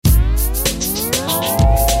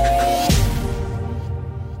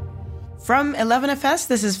From 11FS,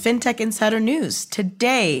 this is FinTech Insider News.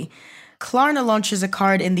 Today, Klarna launches a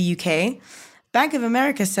card in the UK. Bank of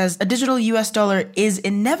America says a digital US dollar is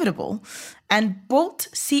inevitable. And Bolt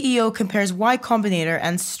CEO compares Y Combinator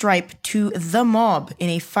and Stripe to the mob in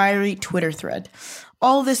a fiery Twitter thread.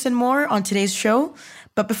 All this and more on today's show.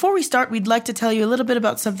 But before we start, we'd like to tell you a little bit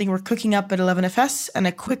about something we're cooking up at 11FS and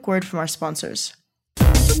a quick word from our sponsors.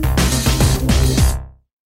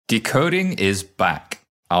 Decoding is back.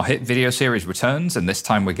 Our hit video series returns, and this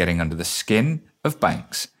time we're getting under the skin of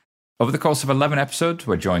banks. Over the course of 11 episodes,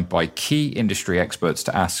 we're joined by key industry experts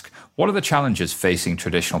to ask, what are the challenges facing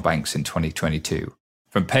traditional banks in 2022?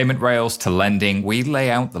 From payment rails to lending, we lay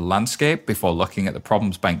out the landscape before looking at the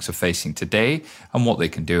problems banks are facing today and what they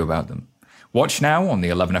can do about them. Watch now on the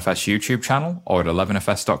 11FS YouTube channel or at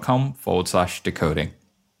 11fs.com/decoding.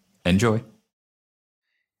 Enjoy.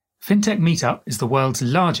 FinTech Meetup is the world's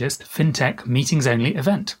largest FinTech meetings-only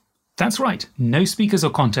event. That's right, no speakers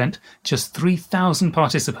or content, just 3,000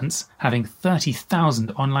 participants having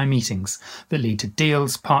 30,000 online meetings that lead to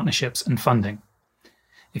deals, partnerships, and funding.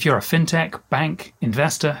 If you're a FinTech, bank,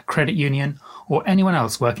 investor, credit union, or anyone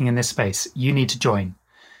else working in this space, you need to join.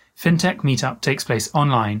 FinTech Meetup takes place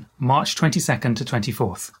online, March 22nd to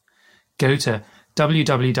 24th. Go to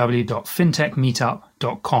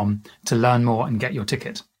www.fintechmeetup.com to learn more and get your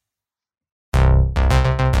ticket.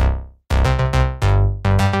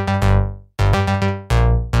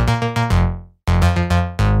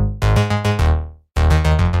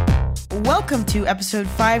 Welcome to episode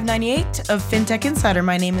 598 of FinTech Insider.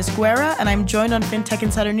 My name is Guerra, and I'm joined on FinTech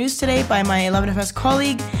Insider News today by my 11FS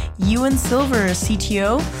colleague, Ewan Silver,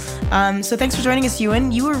 CTO. So thanks for joining us,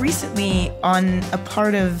 Ewan. You were recently on a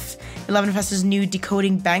part of 11FS's new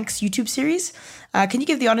Decoding Banks YouTube series. Can you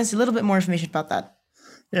give the audience a little bit more information about that?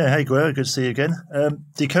 Yeah, hey Guerra, good to see you again.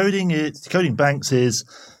 Decoding Banks is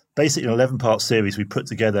basically an 11-part series we put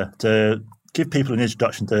together to give people an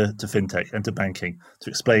introduction to fintech and to banking, to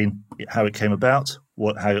explain how it came about,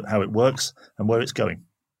 how it works, and where it's going.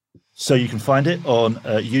 So you can find it on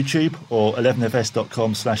YouTube or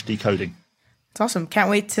 11fs.com/decoding. It's awesome. Can't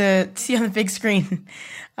wait to see on the big screen.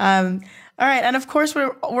 All right, and of course,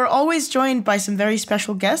 we're always joined by some very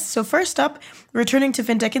special guests. So first up, returning to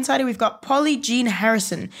FinTech Insider, we've got Polly Jean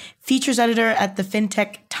Harrison, features editor at the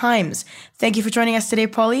FinTech Times. Thank you for joining us today,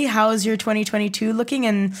 Polly. How is your 2022 looking,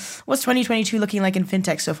 and what's 2022 looking like in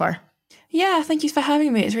FinTech so far? Yeah, thank you for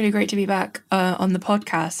having me. It's really great to be back on the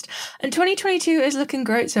podcast. And 2022 is looking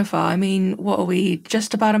great so far. I mean, what are we,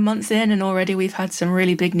 just about a month in, and already we've had some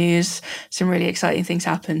really big news, some really exciting things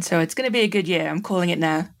happen. So it's going to be a good year. I'm calling it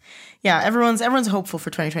now. Yeah, everyone's hopeful for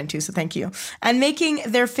 2022, so thank you. And making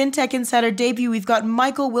their FinTech Insider debut, we've got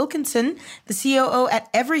Michael Wilkinson, the COO at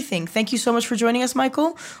Everything. Thank you so much for joining us,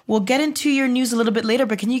 Michael. We'll get into your news a little bit later,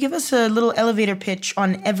 but can you give us a little elevator pitch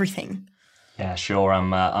on Everything? Yeah, sure.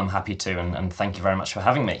 I'm happy to, and thank you very much for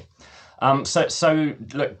having me. So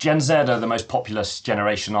look, Gen Z are the most populous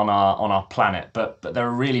generation on our planet, but there are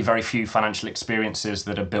really very few financial experiences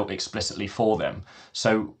that are built explicitly for them.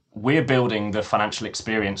 So we're building the financial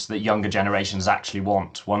experience that younger generations actually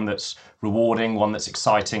want, one that's rewarding, one that's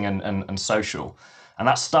exciting and social. And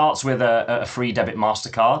that starts with a free debit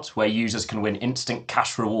MasterCard, where users can win instant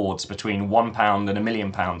cash rewards between £1 and £1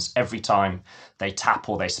 million every time they tap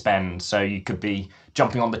or they spend. So you could be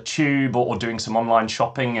jumping on the tube or doing some online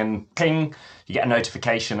shopping, and ping, you get a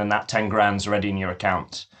notification and that 10 grand's already in your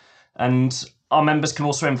account. And our members can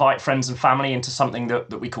also invite friends and family into something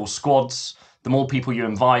that we call squads. The more people you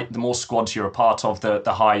invite, the more squads you're a part of, the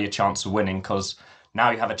higher your chance of winning, because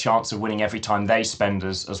now you have a chance of winning every time they spend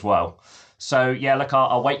as well. So yeah, look,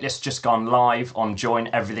 our waitlist just gone live on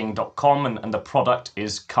joineverything.com, and the product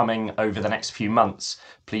is coming over the next few months.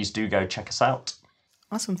 Please do go check us out.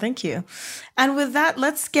 Awesome, thank you. And with that,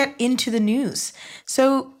 let's get into the news.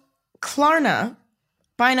 So Klarna,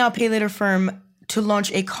 buy now, pay later firm, to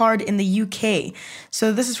launch a card in the UK.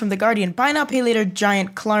 So this is from The Guardian. Buy now, pay later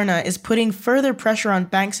giant Klarna is putting further pressure on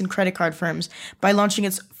banks and credit card firms by launching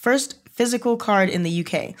its first physical card in the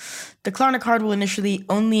UK. The Klarna card will initially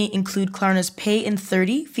only include Klarna's Pay in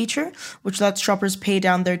 30 feature, which lets shoppers pay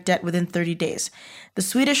down their debt within 30 days. The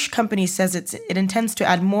Swedish company says it intends to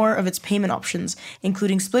add more of its payment options,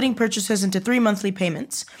 including splitting purchases into 3 monthly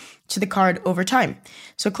payments, to the card over time.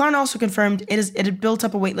 So Klarna also confirmed it had built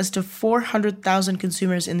up a waitlist of 400,000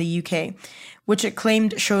 consumers in the UK, which it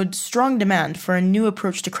claimed showed strong demand for a new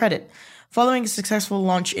approach to credit, following a successful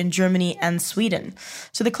launch in Germany and Sweden.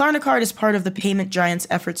 So the Klarna card is part of the payment giant's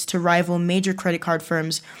efforts to rival major credit card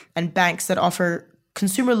firms and banks that offer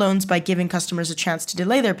consumer loans by giving customers a chance to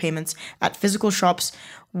delay their payments at physical shops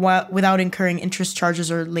without incurring interest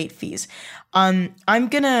charges or late fees. I'm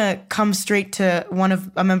gonna come straight to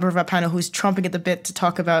a member of our panel who's chomping at the bit to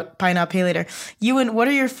talk about Buy Now Pay Later. Ewan, what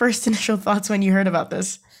are your first initial thoughts when you heard about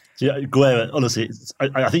this? Yeah, Guerra, honestly,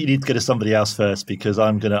 I think you need to go to somebody else first because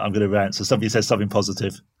I'm gonna rant. So somebody says something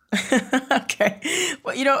positive. Okay,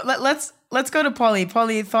 well, let's go to Polly.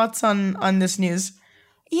 Polly, thoughts on this news?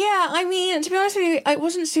 Yeah, I mean, to be honest with you, it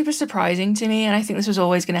wasn't super surprising to me, and I think this was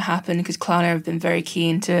always going to happen because Klarna have been very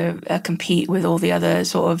keen to compete with all the other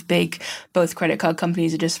sort of big, both credit card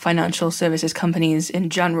companies or just financial services companies in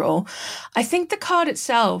general. I think the card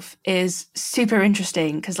itself is super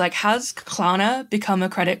interesting because, has Klarna become a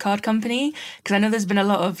credit card company? Because I know there's been a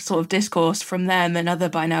lot of sort of discourse from them and other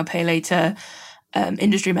buy now, pay later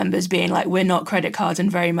industry members being like, we're not credit cards,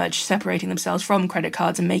 and very much separating themselves from credit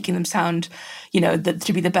cards and making them sound,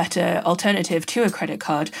 to be the better alternative to a credit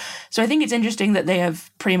card. So I think it's interesting that they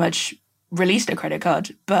have pretty much released a credit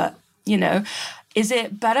card, but, is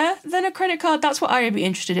it better than a credit card? That's what I would be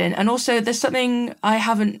interested in. And also there's something I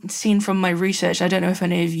haven't seen from my research. I don't know if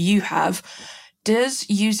any of you have. Does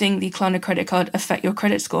using the Klarna credit card affect your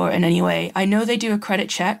credit score in any way? I know they do a credit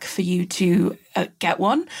check for you to get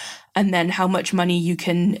one, and then how much money you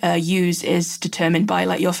can use is determined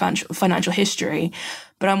by your financial history.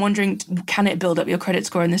 But I'm wondering, can it build up your credit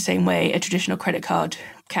score in the same way a traditional credit card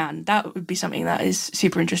can? That would be something that is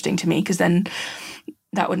super interesting to me, because then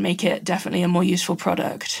that would make it definitely a more useful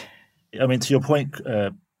product. I mean, to your point,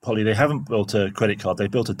 Polly, they haven't built a credit card; they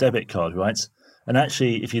built a debit card, right? And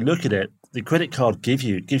actually, if you look at it, the credit card gives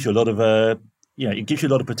you a lot of it gives you a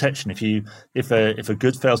lot of protection if a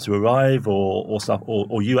good fails to arrive or stuff,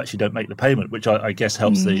 or you actually don't make the payment, which I guess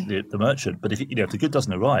helps the merchant. But if the good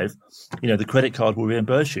doesn't arrive, the credit card will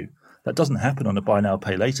reimburse you. That doesn't happen on a buy now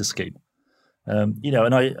pay later scheme. And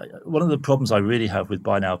one of the problems I really have with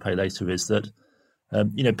buy now pay later is that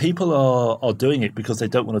people are doing it because they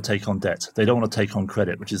don't want to take on debt. They don't want to take on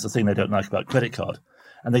credit, which is the thing they don't like about credit card.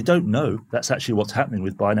 And they don't know that's actually what's happening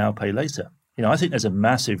with buy now, pay later. I think there's a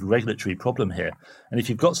massive regulatory problem here. And if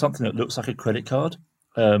you've got something that looks like a credit card,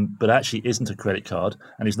 but actually isn't a credit card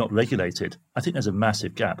and is not regulated, I think there's a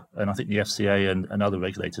massive gap. And I think the FCA and other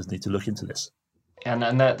regulators need to look into this.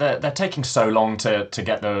 And they're taking so long to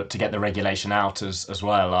get the regulation out as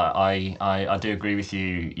well. I do agree with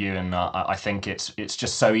you, and I think it's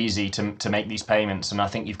just so easy to make these payments. And I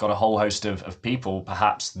think you've got a whole host of people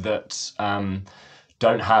perhaps that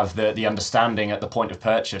don't have the understanding at the point of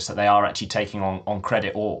purchase that they are actually taking on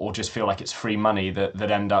credit, or just feel like it's free money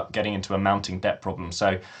that end up getting into a mounting debt problem.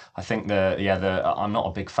 So I think I'm not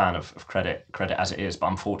a big fan of credit as it is, but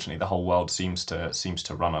unfortunately the whole world seems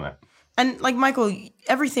to run on it. And Michael,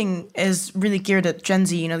 everything is really geared at Gen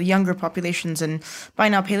Z, the younger populations, and Buy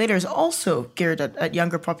Now Pay Later is also geared at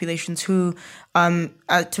younger populations who,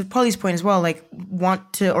 to Polly's point as well,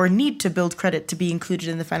 want to or need to build credit to be included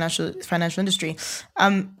in the financial industry.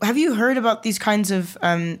 Have you heard about these kinds of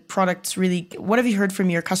products? Really, what have you heard from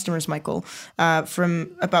your customers, Michael,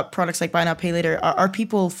 about products like Buy Now Pay Later? Are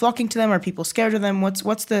people flocking to them? Are people scared of them?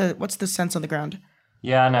 What's the sense on the ground?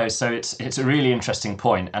 Yeah, no. So it's a really interesting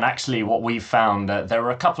point, and actually, what we've found there are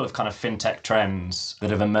a couple of kind of fintech trends that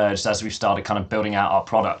have emerged as we've started kind of building out our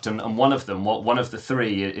product, and one of them, one of the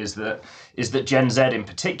three, is that Gen Z in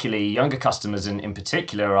particular, younger customers in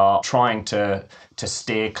particular, are trying to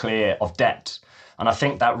steer clear of debt. And I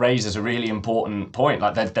think that raises a really important point.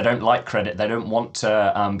 They don't like credit, they don't want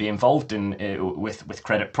to be involved with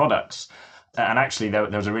credit products. And actually, there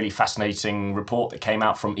was a really fascinating report that came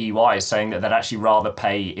out from EY saying that they'd actually rather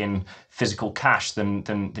pay in physical cash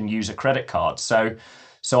than use a credit card. So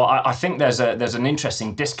I think there's an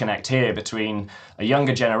interesting disconnect here between a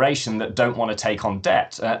younger generation that don't want to take on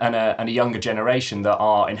debt and a younger generation that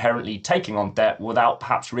are inherently taking on debt without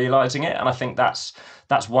perhaps realizing it. And I think that's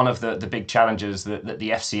one of the big challenges that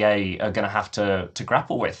the FCA are going to have to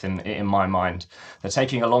grapple with in my mind. They're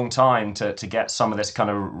taking a long time to get some of this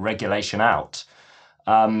kind of regulation out.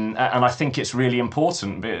 And I think it's really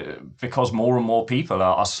important because more and more people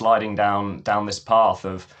are sliding down this path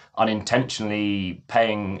of unintentionally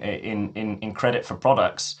paying in credit for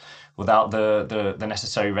products without the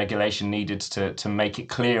necessary regulation needed to make it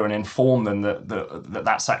clear and inform them that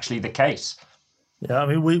that's actually the case. Yeah, I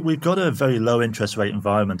mean, we've got a very low interest rate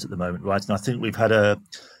environment at the moment, right? And I think we've had for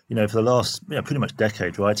the last pretty much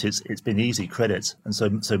decade, right? It's been easy credit, and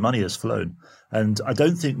so money has flown. And I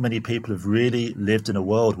don't think many people have really lived in a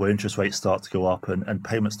world where interest rates start to go up and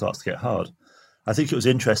payment starts to get hard. I think it was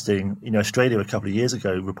interesting, Australia a couple of years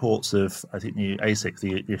ago, reports of, I think the ASIC,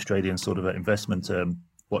 the Australian sort of investment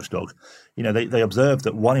watchdog, they observed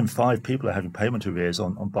that 1 in 5 people are having payment arrears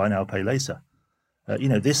on buy now, pay later.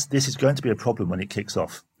 This is going to be a problem when it kicks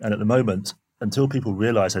off. And at the moment, until people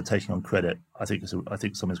realise they're taking on credit, I think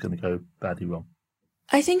something's going to go badly wrong.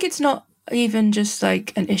 I think it's not even just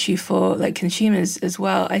like an issue for like consumers as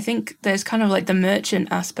well. I think there's kind of like the merchant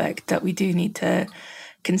aspect that we do need to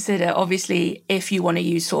consider. Obviously, if you want to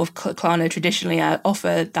use sort of Klarna traditionally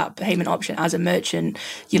offer that payment option as a merchant,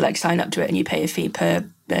 you like sign up to it and you pay a fee per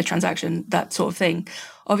transaction, that sort of thing.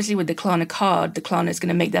 Obviously, with the Klarna card, the Klarna is going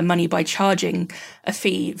to make their money by charging a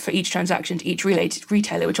fee for each transaction to each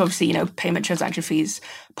retailer, which obviously, payment transaction fees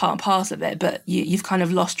part and parcel of it, but you've kind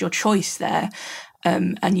of lost your choice there.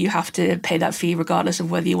 And you have to pay that fee regardless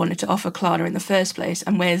of whether you wanted to offer Klarna in the first place.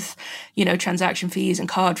 And with, transaction fees and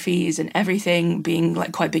card fees and everything being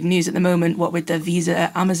like quite big news at the moment, what with the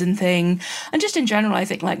Visa, Amazon thing, and just in general, I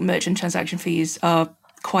think like merchant transaction fees are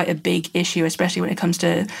quite a big issue, especially when it comes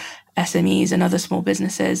to SMEs and other small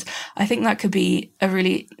businesses. I think that could be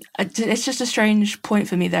it's just a strange point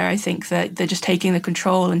for me there. I think that they're just taking the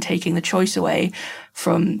control and taking the choice away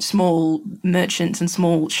from small merchants and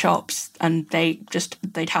small shops, and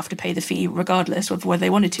they'd have to pay the fee regardless of whether they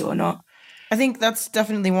wanted to or not. I think that's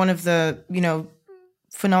definitely one of the,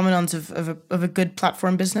 phenomenons of a good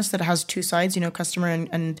platform business that has two sides, customer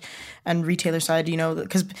and retailer side,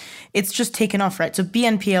 because it's just taken off, right? So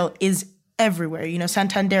BNPL is everywhere.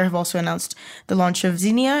 Santander have also announced the launch of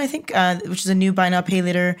Zinnia, I think, which is a new buy now pay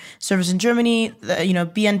later service in Germany.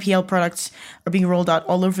 BNPL products are being rolled out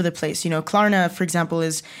all over the place. Klarna, for example,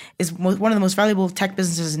 is one of the most valuable tech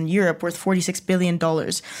businesses in Europe, worth $46 billion.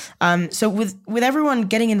 So with everyone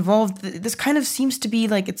getting involved, this kind of seems to be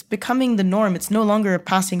like it's becoming the norm. It's no longer a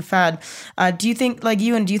passing fad. Do you think, like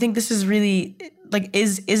Ewan, do you think this is really like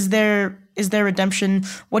is there redemption?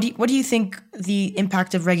 What do you think the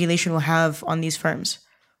impact of regulation will have on these firms?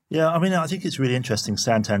 Yeah, I think it's really interesting.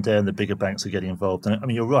 Santander and the bigger banks are getting involved.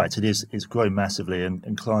 And you're right, it's grown massively, and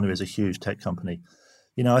Klarna is a huge tech company.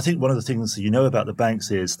 I think one of the things about the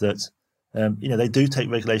banks is that, they do take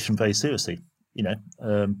regulation very seriously.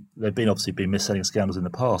 They've obviously been mis-selling scandals in the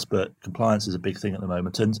past, but compliance is a big thing at the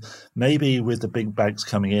moment. And maybe with the big banks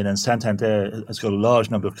coming in, and Santander has got a large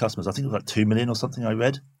number of customers, I think it was like 2 million or something I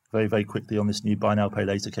read very, very quickly on this new buy now, pay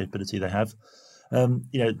later capability they have.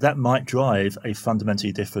 That might drive a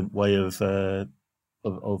fundamentally different way of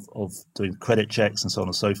doing credit checks and so on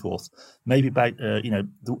and so forth. Maybe the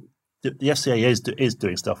FCA is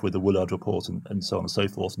doing stuff with the Woolard report and so on and so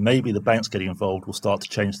forth. Maybe the banks getting involved will start to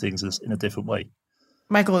change things in a different way.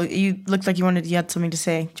 Michael, you looked like you had something to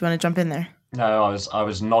say. Do you want to jump in there? No, I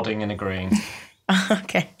was nodding and agreeing.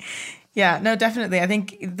 Okay. Yeah, no, definitely. I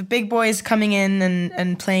think the big boys coming in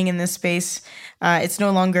and playing in this space, it's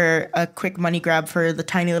no longer a quick money grab for the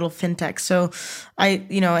tiny little fintech. So I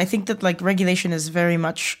think that like regulation is very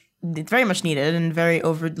much needed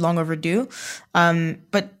and long overdue.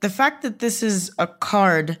 But the fact that this is a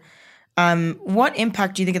card, what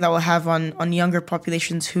impact do you think that will have on younger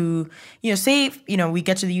populations who, say, we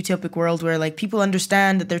get to the utopic world where like people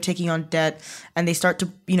understand that they're taking on debt and they start to,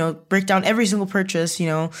 break down every single purchase,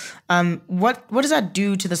 what does that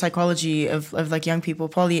do to the psychology of like young people?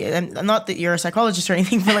 Probably, and not that you're a psychologist or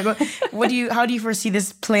anything, but like, how do you foresee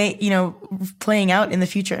this playing out in the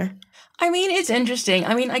future? I mean, it's interesting.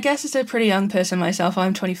 I mean, I guess as a pretty young person myself,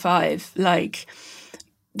 I'm 25, like,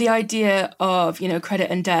 the idea of,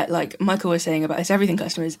 credit and debt, like Michael was saying about this everything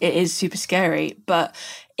customers, it is super scary. But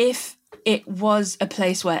if it was a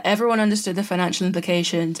place where everyone understood the financial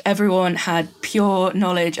implications, everyone had pure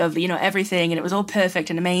knowledge of, everything, and it was all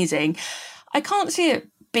perfect and amazing, I can't see it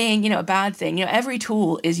being, a bad thing. Every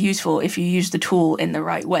tool is useful if you use the tool in the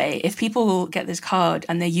right way. If people get this card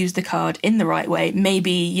and they use the card in the right way,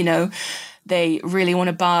 maybe, they really want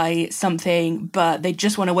to buy something, but they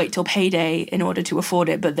just want to wait till payday in order to afford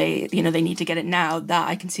it, but they need to get it now. That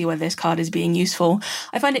I can see where this card is being useful.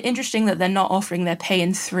 I find it interesting that they're not offering their pay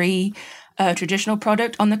in 3 traditional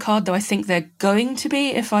product on the card, though I think they're going to be,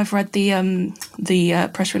 if I've read the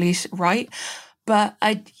press release right. But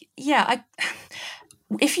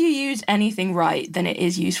if you use anything right, then it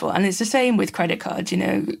is useful. And it's the same with credit cards.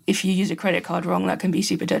 If you use a credit card wrong, that can be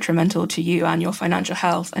super detrimental to you and your financial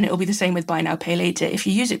health. And it'll be the same with buy now, pay later. If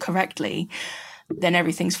you use it correctly, then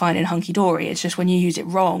everything's fine and hunky-dory. It's just when you use it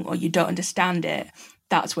wrong or you don't understand it,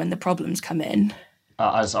 that's when the problems come in.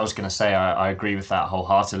 As I was going to say, I agree with that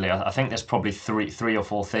wholeheartedly. I think there's probably three or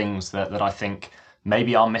four things that I think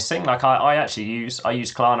maybe are missing. Like I actually use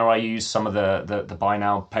Klarna. I use some of the buy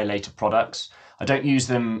now, pay later products. I don't use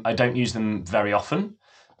them very often,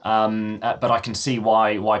 but I can see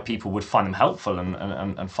why people would find them helpful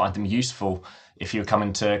and find them useful if you're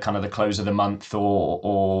coming to kind of the close of the month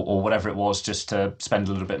or whatever it was, just to spend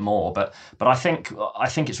a little bit more. But I think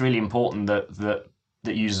it's really important that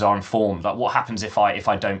users are informed. Like, what happens if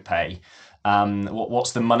I don't pay?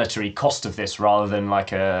 What's the monetary cost of this, rather than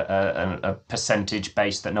like a percentage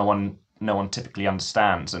base that no one typically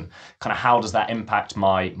understands, and kind of how does that impact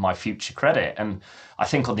my future credit? And I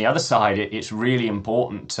think on the other side, it's really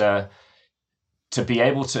important to be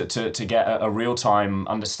able to get a real-time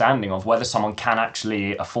understanding of whether someone can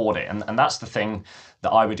actually afford it. And that's the thing that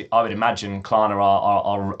I would imagine Klarna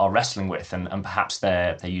are wrestling with, and perhaps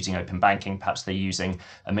they're using open banking, perhaps they're using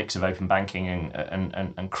a mix of open banking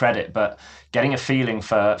and credit, but getting a feeling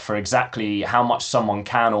for exactly how much someone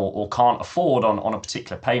can or can't afford on a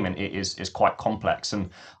particular payment is quite complex. And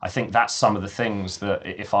I think that's some of the things that,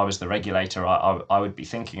 if I was the regulator, I would be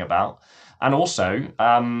thinking about. And also,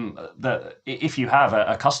 that if you have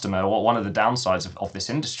a customer, one of the downsides of this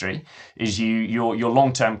industry is your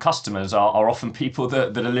long-term customers are often people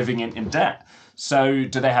that are living in debt. So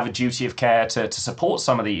do they have a duty of care to support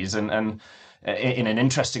some of these and in an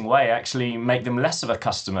interesting way actually make them less of a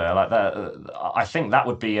customer like that? I think that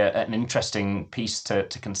would be an interesting piece to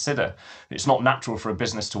consider. It's not natural for a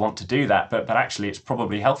business to want to do that, but actually it's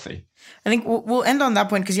probably healthy. I think we'll end on that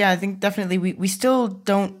point, because I think definitely we still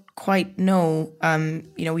don't quite know.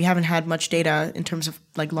 We haven't had much data in terms of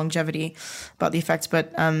like longevity about the effects,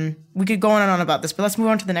 but we could go on and on about this. But let's move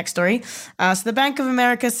on to the next story. So the Bank of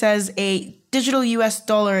America says a digital US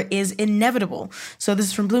dollar is inevitable. So this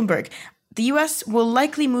is from Bloomberg. The US will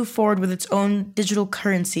likely move forward with its own digital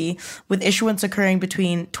currency, with issuance occurring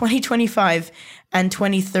between 2025 and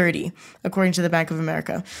 2030, according to the Bank of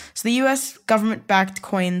America. So the US government-backed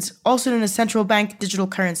coins, also known as central bank digital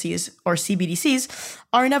currencies, or CBDCs,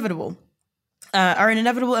 are an inevitable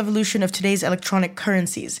evolution of today's electronic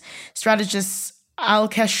currencies. Strategists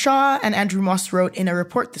Alkesh Shah and Andrew Moss wrote in a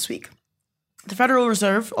report this week. The Federal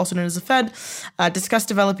Reserve, also known as the Fed, discussed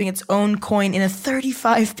developing its own coin in a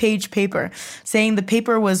 35-page paper, saying the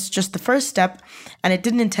paper was just the first step and it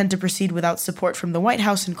didn't intend to proceed without support from the White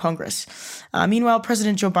House and Congress. Meanwhile,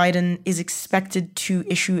 President Joe Biden is expected to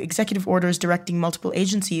issue executive orders directing multiple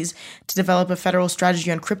agencies to develop a federal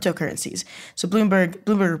strategy on cryptocurrencies. So Bloomberg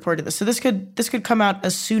reported this. So this could come out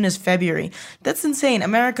as soon as February. That's insane.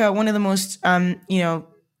 America, one of the most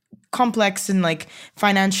complex and like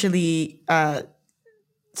financially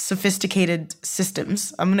sophisticated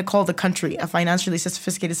systems, I'm going to call the country a financially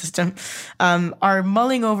sophisticated system, are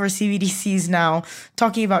mulling over CBDCs now,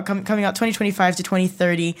 talking about coming out 2025 to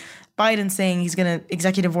 2030. Biden saying he's going to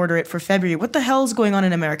executive order it for February. What the hell is going on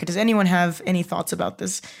in America? Does anyone have any thoughts about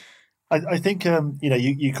this? I think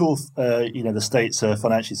you call the States a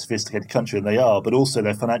financially sophisticated country, and they are, but also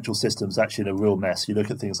their financial system's actually in a real mess. You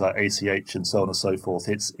look at things like ACH and so on and so forth.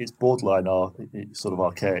 It's borderline sort of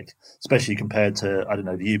archaic, especially compared to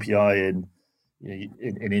the UPI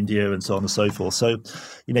in India and so on and so forth. So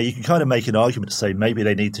you can kind of make an argument to say maybe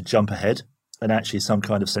they need to jump ahead, and actually some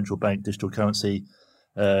kind of central bank digital currency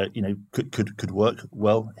could work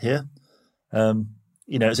well here.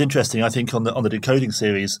 It's interesting. I think on the decoding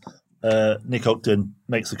series, Nick Ogden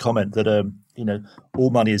makes a comment that all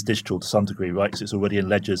money is digital to some degree, right? Because it's already in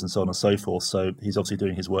ledgers and so on and so forth. So he's obviously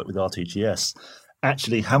doing his work with RTGS.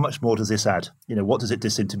 Actually, how much more does this add? What does it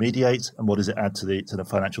disintermediate, and what does it add to the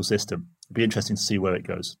financial system? It'd be interesting to see where it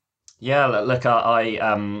goes. Yeah, look,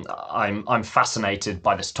 I'm fascinated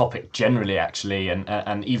by this topic generally, actually,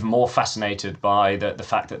 and even more fascinated by the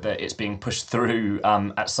fact that it's being pushed through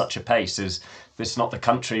at such a pace. Is this not the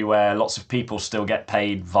country where lots of people still get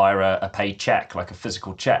paid via a paid check, like a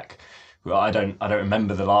physical check? I don't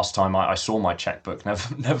remember the last time I saw my checkbook.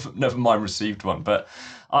 Never mind received one. But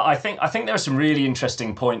I think there are some really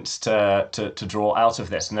interesting points to draw out of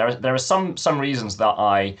this, and there are some reasons that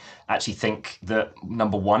I actually think that,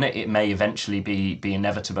 number one, it may eventually be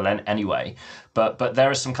inevitable anyway. But there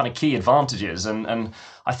are some kind of key advantages, and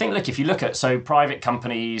I think, look, if you look at private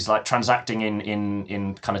companies like transacting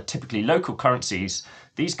in kind of typically local currencies,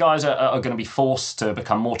 these guys are going to be forced to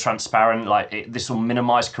become more transparent. This will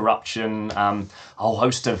minimize corruption, a whole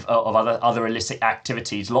host of other illicit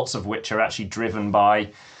activities, lots of which are actually driven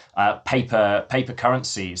by paper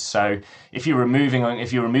currencies. So if you're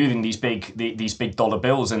removing these big dollar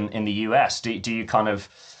bills in the US, do you kind of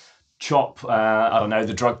chop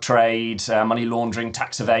the drug trade, money laundering,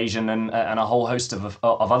 tax evasion, and a whole host of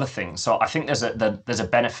other things? So I think there's a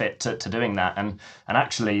benefit to doing that, and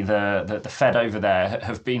actually the Fed over there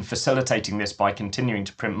have been facilitating this by continuing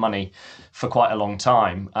to print money for quite a long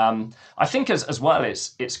time. I think as well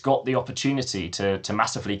it's got the opportunity to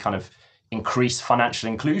massively kind of increase financial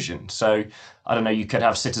inclusion. So I don't know, you could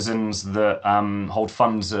have citizens that hold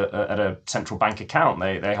funds at a central bank account.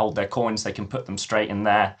 They hold their coins, they can put them straight in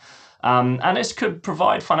there. And this could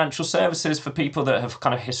provide financial services for people that have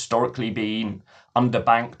kind of historically been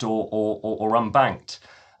underbanked or unbanked.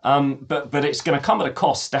 But it's going to come at a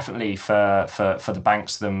cost, definitely, for the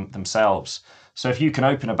banks themselves. So if you can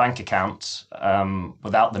open a bank account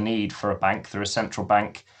without the need for a bank through a central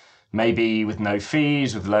bank, maybe with no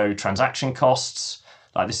fees, with low transaction costs,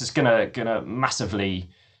 like this is gonna massively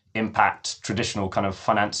impact traditional kind of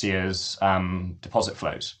financiers' deposit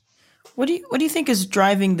flows. What do you think is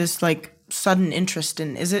driving this like sudden interest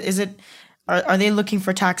in? Is it are they looking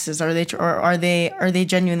for taxes? Are they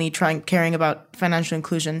genuinely caring about financial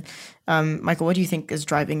inclusion? Michael, what do you think is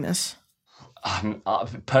driving this?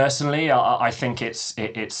 Personally, I think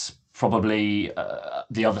it's probably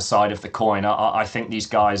the other side of the coin. I think these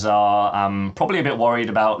guys are probably a bit worried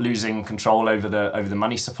about losing control over the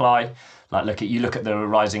money supply. Like look at the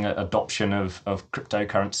rising adoption of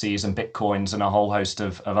cryptocurrencies and bitcoins and a whole host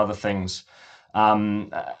of other things,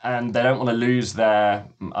 and they don't want to lose their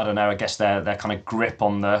their kind of grip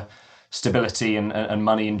on the stability and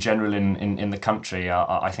money in general in the country.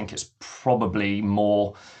 I think it's probably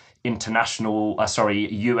more US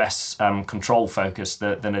control focused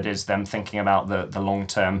than it is them thinking about the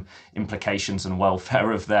long-term implications and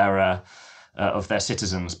welfare of their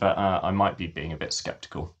citizens. But I might be being a bit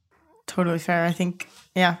skeptical. Totally fair. I think,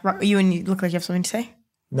 yeah. You look like you have something to say.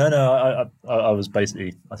 No, I was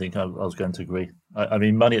basically, I think I was going to agree. I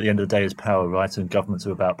mean, money at the end of the day is power, right? And governments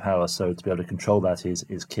are about power, so to be able to control that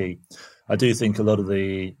is key. I do think a lot of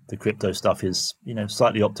the crypto stuff is,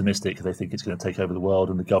 slightly optimistic. They think it's going to take over the world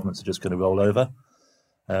and the governments are just going to roll over.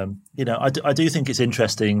 I do think it's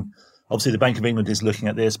interesting. Obviously, the Bank of England is looking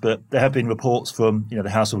at this, but there have been reports from, the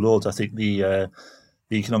House of Lords. I think the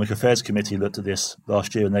Economic Affairs Committee looked at this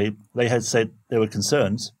last year, and they had said there were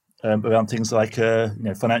concerns around things like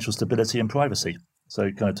financial stability and privacy.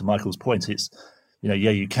 So, kind of to Michael's point, it's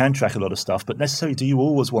you can track a lot of stuff, but necessarily, do you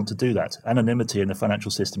always want to do that? Anonymity in the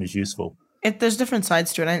financial system is useful. There's different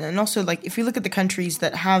sides to it, and also like if you look at the countries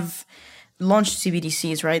that have launched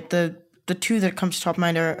CBDCs, right? The two that come to top of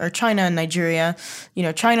mind are China and Nigeria.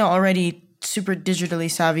 China already super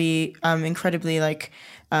digitally savvy, incredibly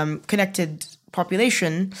connected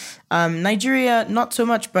population. Nigeria, not so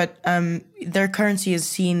much, but their currency has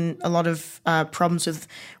seen a lot of problems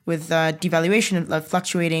with devaluation, of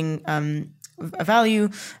fluctuating value,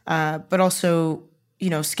 but also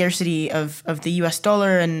scarcity of the U.S.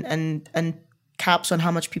 dollar and caps on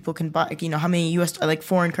how much people can buy, how many U.S.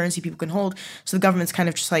 Foreign currency people can hold. So the government's kind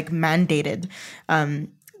of just mandated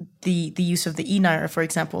the use of the e-naira, for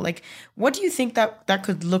example. What do you think that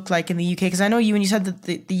could look like in the UK? Because I know when you said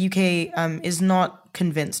that the UK is not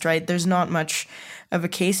convinced, right? There's not much of a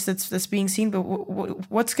case that's being seen. But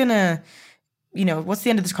what's the end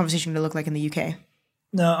of this conversation going to look like in the UK?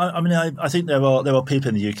 No, I think there are people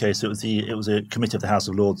in the UK. So it was a committee of the House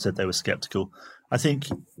of Lords said they were sceptical. I think,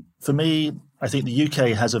 for me, the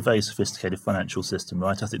UK has a very sophisticated financial system,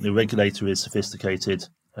 right? I think the regulator is sophisticated.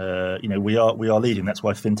 We are leading. That's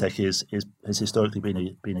why fintech has historically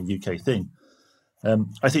been a UK thing.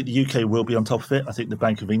 I think the UK will be on top of it. I think the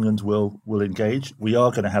Bank of England will engage. We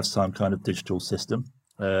are going to have some kind of digital system.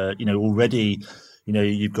 Already,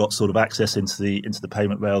 you've got sort of access into the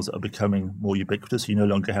payment rails that are becoming more ubiquitous. You no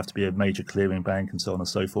longer have to be a major clearing bank and so on and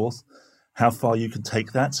so forth. How far you can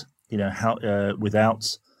take that? How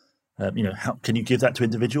can you give that to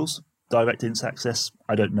individuals? Direct instant access?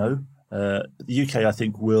 I don't know. The UK, I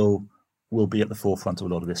think, will be at the forefront of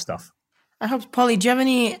a lot of this stuff. I hope, Polly, do you have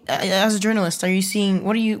any, as a journalist,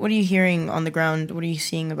 what are you hearing on the ground? What are you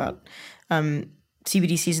seeing about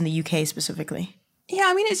CBDCs in the UK specifically?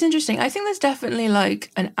 Yeah, it's interesting. I think there's definitely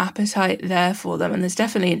an appetite there for them, and there's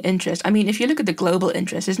definitely an interest. If you look at the global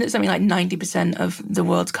interest, isn't it something like 90% of the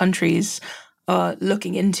world's countries are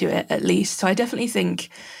looking into it at least? So I definitely think,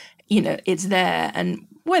 it's there, and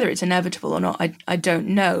whether it's inevitable or not, I don't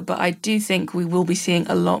know, but I do think we will be seeing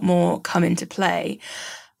a lot more come into play.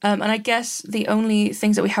 And I guess the only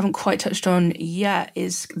things that we haven't quite touched on yet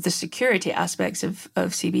is the security aspects of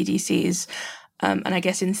CBDCs. And I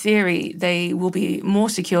guess in theory, they will be more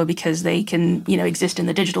secure because they can, exist in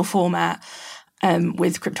the digital format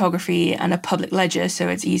with cryptography and a public ledger, so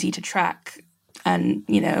it's easy to track and,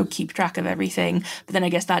 keep track of everything. But then I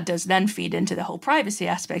guess that does then feed into the whole privacy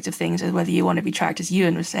aspect of things, as whether you want to be tracked, as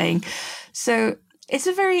Ewan was saying. So it's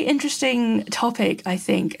a very interesting topic, I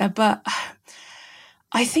think. But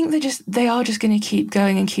I think they are just going to keep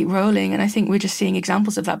going and keep rolling, and I think we're just seeing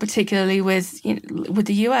examples of that, particularly with with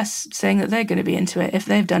the US saying that they're going to be into it. If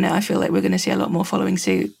they've done it, I feel like we're going to see a lot more following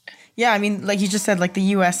suit. Yeah, I mean, like you just said, like the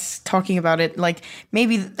U.S. talking about it, like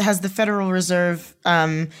maybe has the Federal Reserve,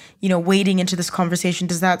 wading into this conversation.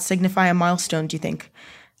 Does that signify a milestone, do you think?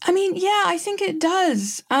 I mean, yeah, I think it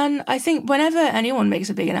does. And I think whenever anyone makes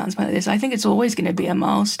a big announcement like this, I think it's always going to be a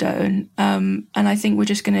milestone. And I think we're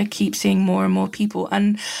just going to keep seeing more and more people.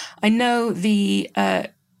 And I know the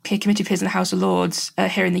committee of peers in the House of Lords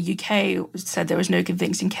here in the UK said there was no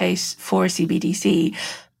convincing case for a CBDC.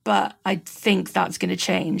 But I think that's going to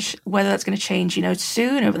change. Whether that's going to change,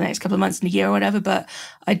 soon over the next couple of months, in a year or whatever. But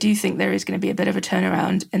I do think there is going to be a bit of a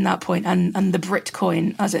turnaround in that point. And the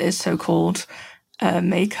Britcoin, as it is so called,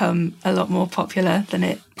 may come a lot more popular than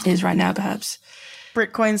it is right now, perhaps.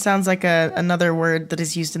 Britcoin sounds like another word that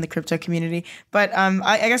is used in the crypto community. But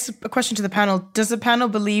I guess a question to the panel. Does the panel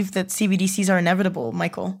believe that CBDCs are inevitable,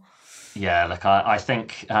 Michael? Yeah, look, I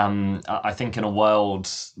think in a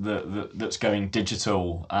world that's going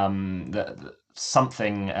digital, that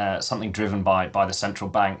something driven by the central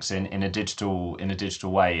banks in a digital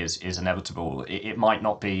way is inevitable. It might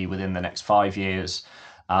not be within the next 5 years,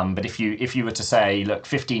 but if you were to say, look,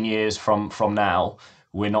 15 years from now,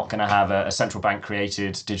 we're not going to have a central bank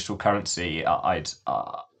created digital currency,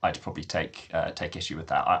 I'd probably take issue with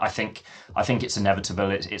that. I think it's inevitable.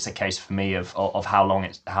 It's a case for me of how long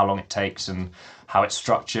it takes and how it's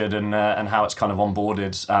structured and how it's kind of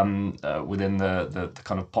onboarded within the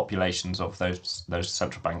kind of populations of those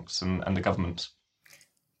central banks and the governments.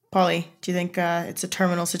 Polly, do you think it's a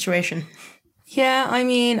terminal situation? Yeah, I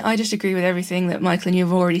mean, I just agree with everything that Michael and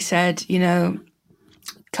you've already said.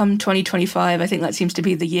 Come 2025, I think that seems to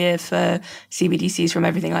be the year for CBDCs from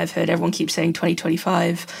everything I've heard. Everyone keeps saying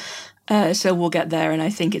 2025. So we'll get there. And I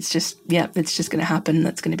think it's just going to happen.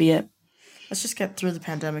 That's going to be it. Let's just get through the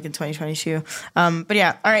pandemic in 2022. But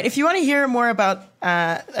yeah, all right. If you want to hear more about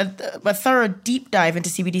a thorough deep dive into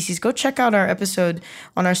CBDCs, go check out our episode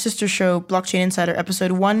on our sister show, Blockchain Insider,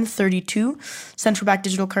 episode 132. Central bank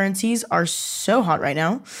digital currencies are so hot right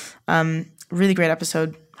now. Really great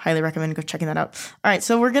episode. Highly recommend go checking that out. All right,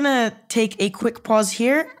 so we're going to take a quick pause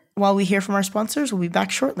here while we hear from our sponsors. We'll be back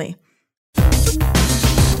shortly.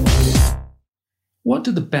 What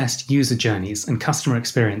do the best user journeys and customer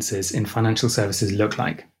experiences in financial services look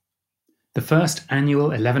like? The first annual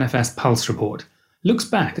 11FS Pulse report looks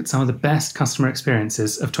back at some of the best customer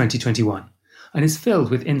experiences of 2021 and is filled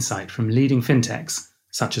with insight from leading fintechs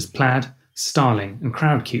such as Plaid, Starling, and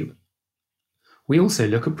Crowdcube. We also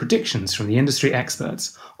look at predictions from the industry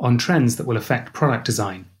experts on trends that will affect product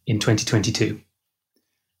design in 2022.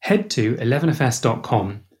 Head to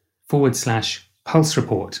 11fs.com/Pulse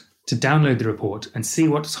Report to download the report and see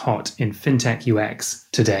what's hot in fintech UX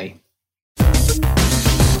today.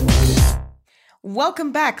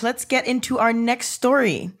 Welcome back. Let's get into our next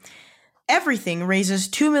story. Everything raises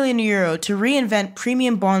 €2 million to reinvent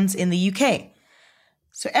premium bonds in the UK.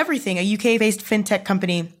 So Everything, a UK-based fintech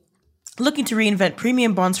company looking to reinvent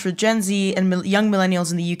premium bonds for Gen Z and young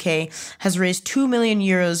millennials in the UK, has raised €2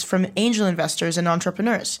 million from angel investors and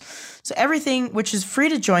entrepreneurs. So Everything, which is free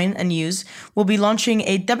to join and use, will be launching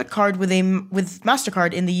a debit card with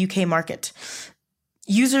MasterCard in the UK market.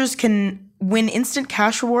 Users can win instant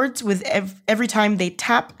cash rewards with every time they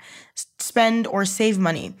tap, spend, or save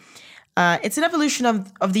money. It's an evolution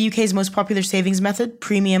of the UK's most popular savings method,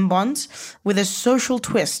 premium bonds, with a social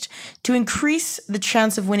twist. To increase the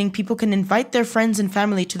chance of winning, people can invite their friends and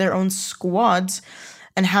family to their own squads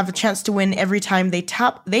and have a chance to win every time they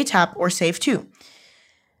tap or save too.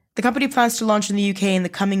 The company plans to launch in the UK in the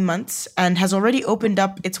coming months and has already opened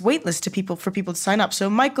up its waitlist for people to sign up. So,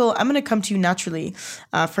 Michael, I'm going to come to you naturally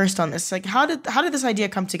first on this. Like, how did this idea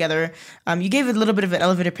come together? You gave a little bit of an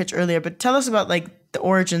elevator pitch earlier, but tell us about the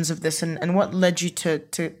origins of this and what led you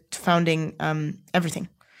to founding Everything.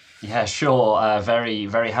 Yeah, sure. Very,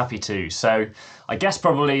 very happy to. So I guess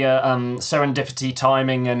probably serendipity,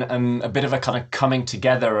 timing, and a bit of a kind of coming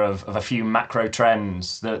together of a few macro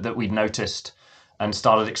trends that we'd noticed and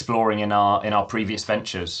started exploring in our previous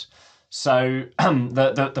ventures. So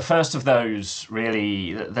the first of those,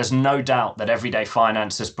 really, there's no doubt that everyday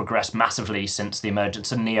finance has progressed massively since the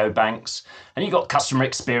emergence of neobanks. And you've got customer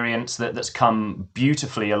experience that's come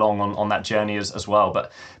beautifully along on that journey as well.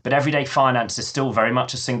 But everyday finance is still very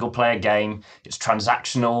much a single player game. It's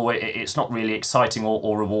transactional. It's not really exciting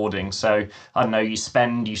or rewarding. So I don't know, you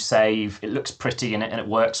spend, you save, it looks pretty and it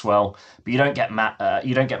works well, but you don't get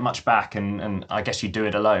much back, and I guess you do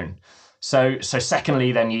it alone. So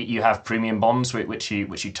secondly, then you have premium bonds, which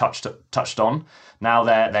you touched on. Now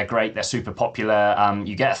they're great. They're super popular.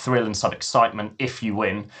 You get a thrill and some excitement if you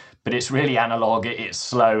win, but it's really analog. It's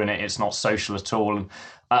slow and it's not social at all. And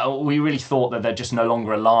we really thought that they're just no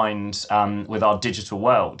longer aligned with our digital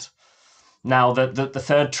world. Now, the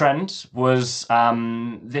third trend was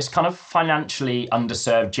this kind of financially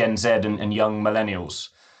underserved Gen Z and young millennials.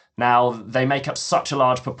 Now, they make up such a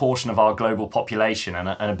large proportion of our global population, and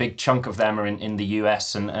a big chunk of them are in the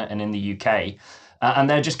US and in the UK. And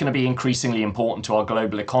they're just going to be increasingly important to our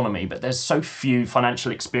global economy. But there's so few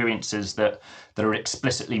financial experiences that are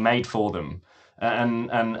explicitly made for them.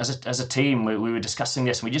 And as a team, we were discussing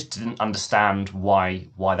this, and we just didn't understand why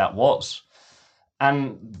that was.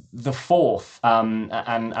 And the fourth,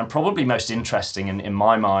 and probably most interesting in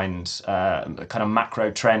my mind, kind of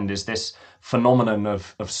macro trend is this phenomenon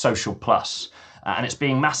of social plus. And it's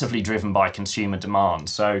being massively driven by consumer demand.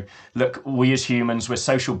 So look, we as humans, we're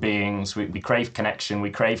social beings. We crave connection, we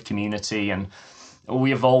crave community, and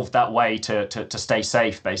we evolved that way to stay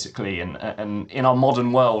safe, basically. And in our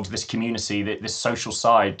modern world, this community, this social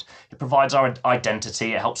side, it provides our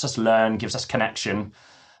identity, it helps us learn, gives us connection.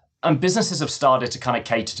 And businesses have started to kind of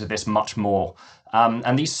cater to this much more.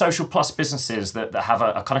 And these social plus businesses that have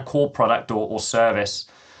a kind of core product or service,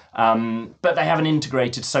 but they have an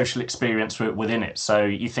integrated social experience within it. So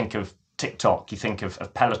you think of TikTok, you think of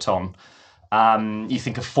Peloton, you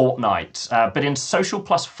think of Fortnite. But in social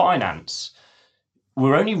plus finance,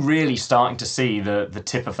 we're only really starting to see the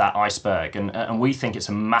tip of that iceberg. And we think it's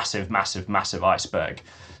a massive, massive, massive iceberg.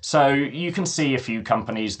 So you can see a few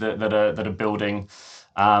companies that are building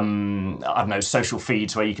I don't know, social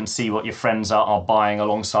feeds where you can see what your friends are buying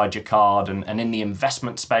alongside your card. And in the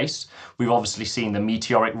investment space, we've obviously seen the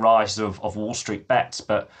meteoric rise of Wall Street bets.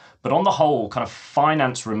 But on the whole, kind of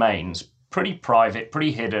finance remains pretty private,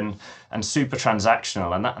 pretty hidden, and super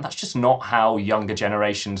transactional. And that's just not how younger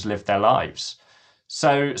generations live their lives.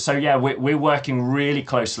 So yeah, we're working really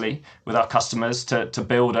closely with our customers to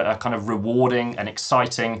build a kind of rewarding and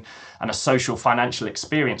exciting and a social financial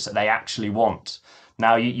experience that they actually want.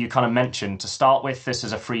 Now, you kind of mentioned, to start with, this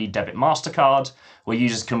is a free debit MasterCard where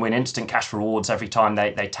users can win instant cash rewards every time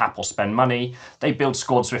they tap or spend money. They build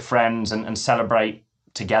squads with friends and celebrate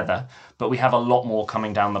together. But we have a lot more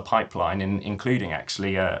coming down the pipeline, including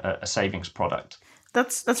actually a savings product.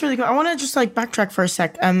 That's really cool. I want to just backtrack for a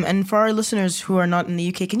sec. And for our listeners who are not in the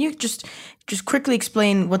UK, can you just quickly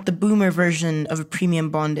explain what the boomer version of a premium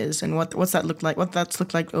bond is and what's that look like? What that's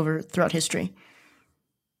looked like throughout history?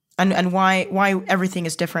 And why everything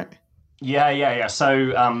is different? Yeah.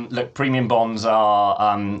 So, look, premium bonds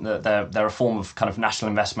are they're a form of kind of national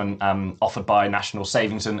investment offered by National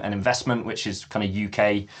Savings and Investment, which is kind of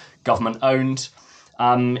UK government owned.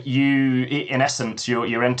 In essence,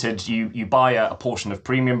 you're entered. You buy a portion of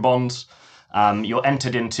premium bonds. You're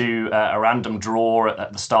entered into a random draw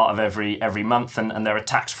at the start of every month, and there are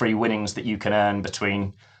tax-free winnings that you can earn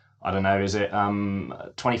between, I don't know, is it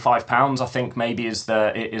 £25? I think maybe is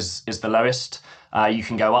the lowest. You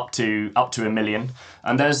can go up to $1 million,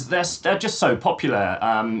 and they're just so popular.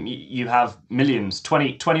 You have millions,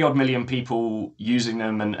 20 odd million people using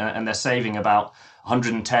them, and they're saving about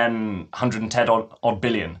 110 odd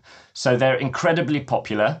billion. So they're incredibly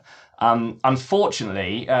popular.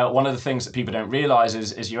 Unfortunately, one of the things that people don't realize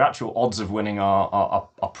is your actual odds of winning are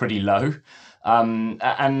pretty low. And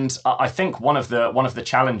I think one of the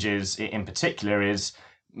challenges in particular is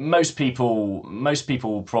most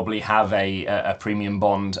people probably have a premium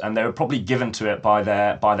bond, and they were probably given to it by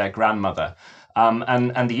their grandmother.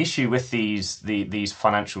 And the issue with these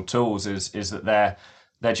financial tools is that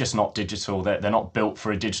they're just not digital. They're not built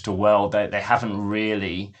for a digital world. They haven't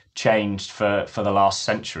really changed for the last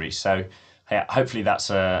century. So yeah, hopefully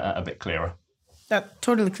that's a bit clearer. That's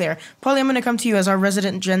totally clear. Polly, I'm going to come to you as our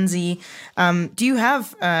resident Gen Z. Do you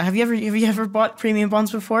have you ever bought premium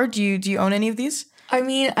bonds before? Do you own any of these? I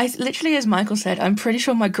mean, I literally, as Michael said, I'm pretty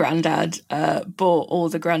sure my granddad bought all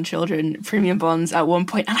the grandchildren premium bonds at one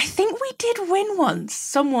point, and I think we did win once.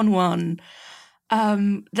 Someone won.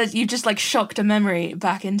 That you just shocked a memory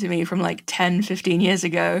back into me from 10, 15 years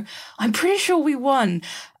ago. I'm pretty sure we won.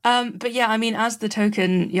 But yeah, I mean, as the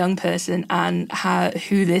token young person and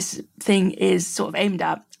who this thing is sort of aimed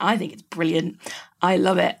at, I think it's brilliant. I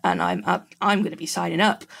love it, and I'm going to be signing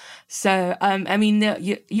up. So, I mean,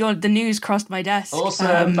 the news crossed my desk.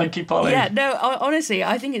 Awesome, thank you, Polly. Yeah, no, honestly,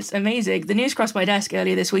 I think it's amazing. The news crossed my desk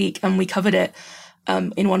earlier this week, and we covered it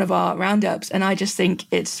in one of our roundups, and I just think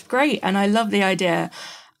it's great, and I love the idea.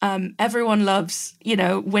 Everyone loves,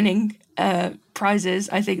 winning prizes.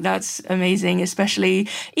 I think that's amazing, especially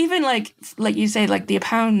even like you say, like the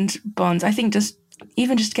pound bonds. I think just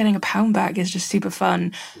getting a pound back is just super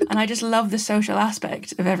fun. And I just love the social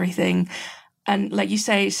aspect of everything. And like you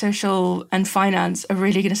say, social and finance are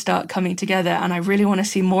really going to start coming together. And I really want to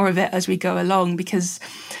see more of it as we go along because,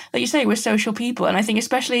 like you say, we're social people. And I think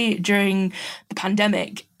especially during the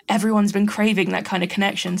pandemic, everyone's been craving that kind of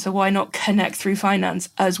connection. So why not connect through finance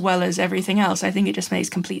as well as everything else? I think it just makes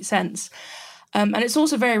complete sense. And it's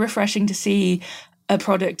also very refreshing to see a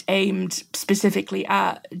product aimed specifically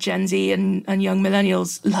at Gen Z and young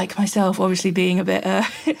millennials like myself, obviously being a bit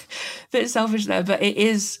bit selfish there, but it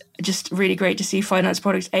is just really great to see finance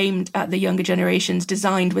products aimed at the younger generations,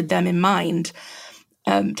 designed with them in mind,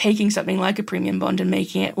 taking something like a premium bond and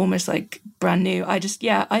making it almost like brand new. I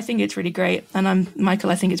think it's really great. And Michael,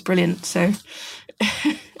 I think it's brilliant. So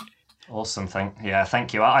awesome. Thank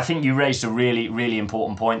you. I think you raised a really, really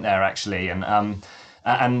important point there, actually.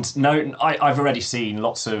 And no, I've already seen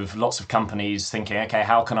lots of companies thinking, okay,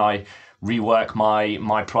 how can I rework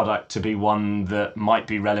my product to be one that might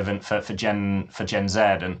be relevant for Gen Z,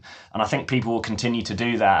 and I think people will continue to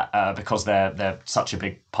do that because they're such a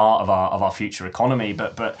big part of our future economy.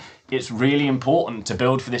 But it's really important to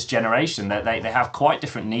build for this generation that they have quite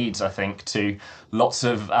different needs, I think, to lots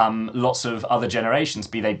of other generations,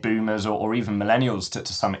 be they boomers or even millennials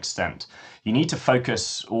to some extent. You need to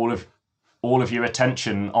focus all of your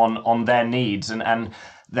attention on their needs, and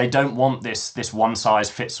they don't want this one size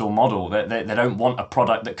fits all model. They don't want a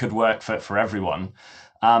product that could work for everyone.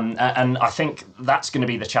 And I think that's going to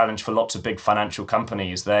be the challenge for lots of big financial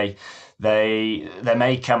companies. There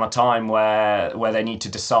may come a time where they need to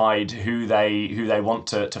decide who they want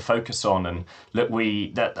to focus on. And look,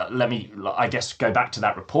 let me I guess go back to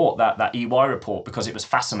that report, that EY report, because it was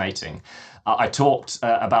fascinating. I talked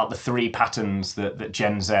about the three patterns that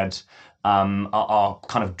Gen Z are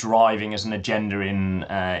kind of driving as an agenda in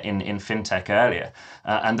fintech earlier,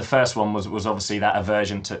 and the first one was obviously that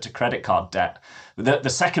aversion to credit card debt. The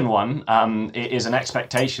second one is an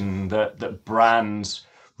expectation that brands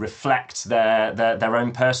reflect their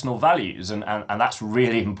own personal values, and that's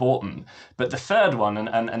really important. But the third one,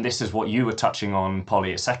 and this is what you were touching on,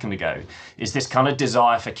 Polly, a second ago, is this kind of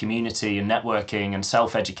desire for community and networking and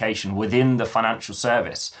self-education within the financial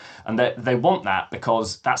service. And they want that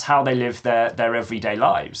because that's how they live their everyday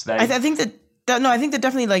lives. I think that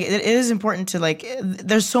definitely, like, it is important to, like,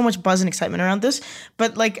 there's so much buzz and excitement around this,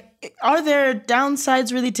 but, like, are there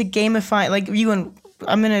downsides really to gamify, like,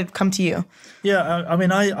 I'm going to come to you. Yeah, I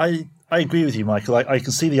mean, I agree with you, Michael. I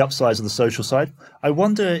can see the upsides of the social side. I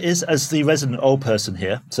wonder, as the resident old person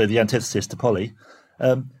here, so the antithesis to Polly,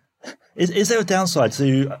 is there a downside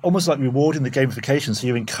to almost like rewarding the gamification, so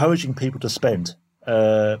you're encouraging people to spend?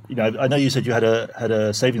 I know you said you had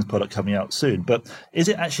a savings product coming out soon, but is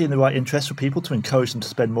it actually in the right interest for people to encourage them to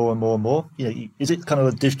spend more and more and more? Is it kind of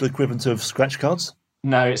a digital equivalent of scratch cards?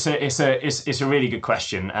 No, it's a really good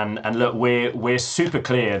question, and look, we're super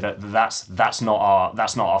clear that's not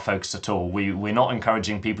our focus at all. We're not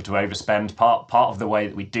encouraging people to overspend. Part of the way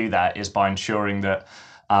that we do that is by ensuring that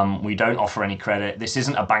we don't offer any credit. This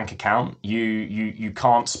isn't a bank account. You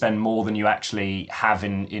can't spend more than you actually have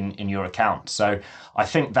in your account. So I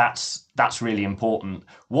think that's really important.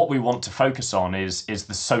 What we want to focus on is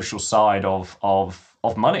the social side of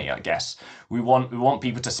money, I guess. We want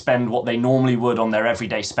people to spend what they normally would on their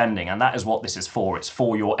everyday spending, and that is what this is for. It's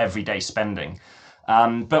for your everyday spending.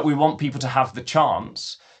 But we want people to have the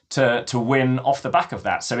chance to win off the back of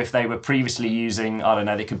that. So if they were previously using, I don't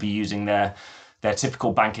know, they could be using their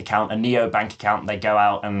typical bank account, a neo bank account. They go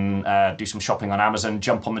out and do some shopping on Amazon,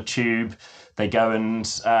 jump on the tube, they go and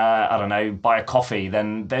buy a coffee.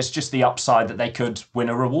 Then there's just the upside that they could win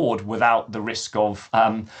a reward without the risk of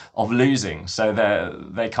losing. So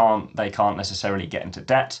they can't necessarily get into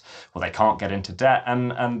debt, or they can't get into debt,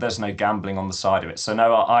 and there's no gambling on the side of it. So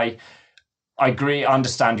no, I agree. I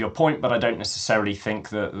understand your point, but I don't necessarily think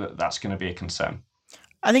that's going to be a concern.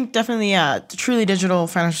 I think definitely, truly digital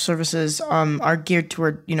financial services are geared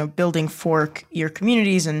toward, building for your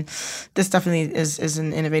communities, and this definitely is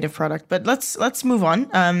an innovative product. But let's move on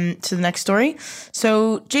to the next story.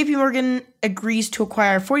 So JP Morgan agrees to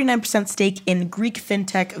acquire 49% stake in Greek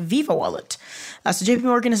fintech Viva Wallet. So JP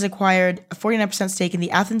Morgan has acquired a 49% stake in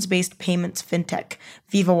the Athens-based payments fintech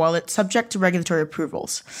Viva Wallet, subject to regulatory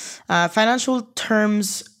approvals. Financial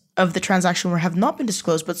terms of the transaction have not been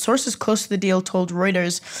disclosed, but sources close to the deal told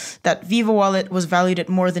Reuters that Viva Wallet was valued at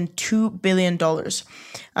more than $2 billion. So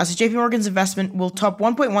JP Morgan's investment will top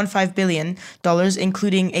 $1.15 billion,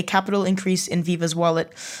 including a capital increase in Viva's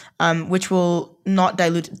wallet, which will not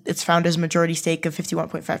dilute its founder's majority stake of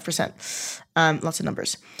 51.5%. Lots of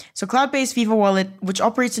numbers. So cloud-based Viva Wallet, which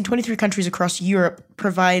operates in 23 countries across Europe,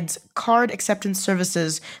 provides card acceptance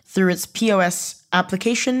services through its POS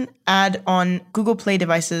application, add on Google Play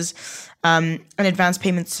devices, and advanced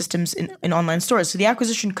payment systems in online stores. So the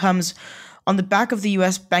acquisition comes on the back of the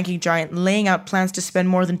US banking giant laying out plans to spend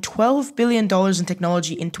more than $12 billion in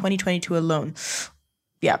technology in 2022 alone.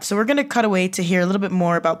 Yeah, so we're going to cut away to hear a little bit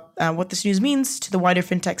more about what this news means to the wider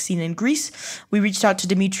fintech scene in Greece. We reached out to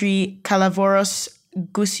Dimitri Kalavoros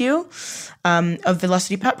Goussio of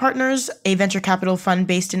Velocity Partners, a venture capital fund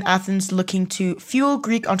based in Athens looking to fuel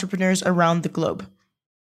Greek entrepreneurs around the globe.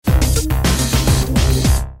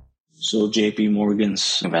 So JP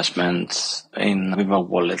Morgan's investment in Viva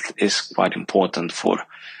Wallet is quite important for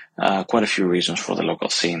quite a few reasons for the local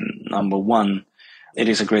scene. Number one, it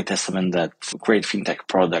is a great testament that great fintech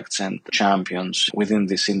products and champions within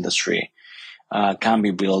this industry can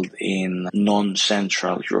be built in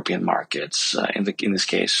non-central European markets, in this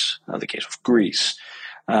case, the case of Greece.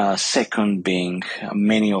 Second being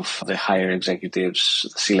many of the higher executives,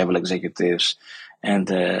 the C-level executives, and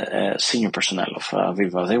the senior personnel of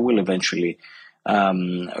Viva, they will eventually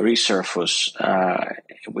resurface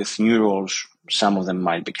with new roles. Some of them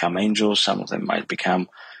might become angels, some of them might become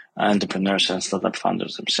entrepreneurs and startup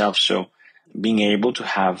founders themselves. So being able to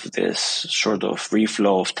have this sort of free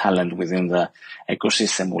flow of talent within the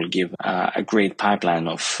ecosystem will give a great pipeline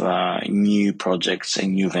of new projects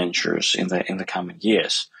and new ventures in the coming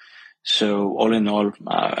years. So all in all,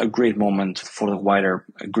 a great moment for the wider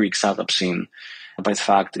Greek startup scene by the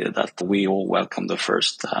fact that we all welcome the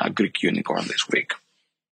first Greek unicorn this week.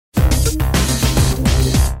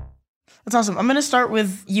 That's awesome. I'm going to start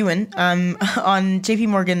with Ewan on JP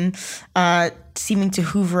Morgan seeming to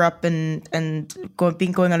hoover up and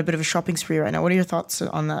going on a bit of a shopping spree right now. What are your thoughts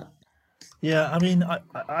on that? Yeah, I mean,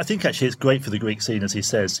 I think actually it's great for the Greek scene, as he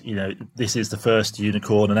says. You know, this is the first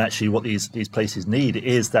unicorn, and actually what these places need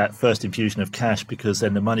is that first infusion of cash, because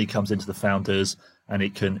then the money comes into the founders and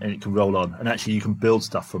it can roll on, and actually you can build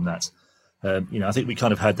stuff from that. I think we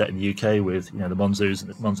kind of had that in the UK with the Monzos and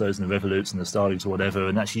the Revoluts and the Starlings or whatever,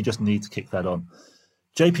 and actually you just need to kick that on.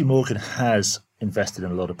 JP Morgan has invested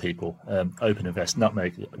in a lot of people. Open Invest,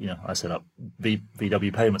 Nutmeg, I set up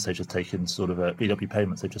VW Payments. They've just taken VW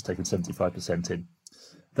Payments. They've just taken 75% in.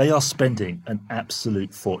 They are spending an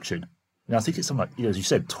absolute fortune. Now I think it's something like, as you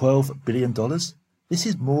said, $12 billion. This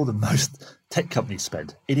is more than most tech companies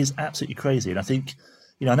spend. It is absolutely crazy, and I think.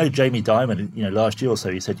 I know Jamie Dimon, last year or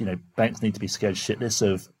so, he said, banks need to be scared shitless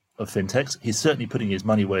of fintechs. He's certainly putting his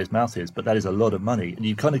money where his mouth is, but that is a lot of money. And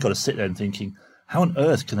you've kind of got to sit there and thinking, how on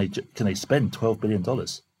earth can they spend $12 billion?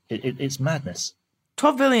 It's madness.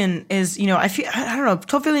 12 billion is, I don't know,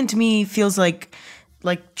 12 billion to me feels like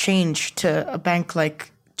change to a bank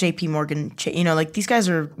like JP Morgan. These guys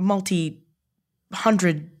are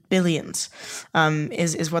multi-hundred billions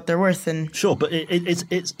is what they're worth. And sure, but it's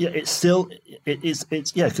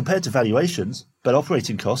compared to valuations, but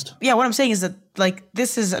operating cost. Yeah, what I'm saying is that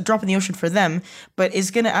this is a drop in the ocean for them, but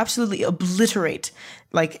is going to absolutely obliterate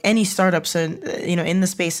any startups and in the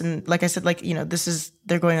space. And like I said,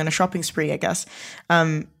 they're going on a shopping spree, I guess.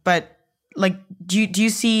 But do you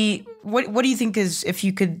see what do you think is, if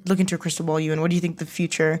you could look into a crystal ball, Ewan, what do you think the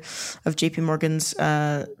future of JP Morgan's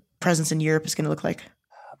presence in Europe is going to look like?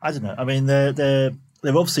 I don't know. I mean, they're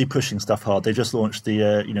obviously pushing stuff hard. They just launched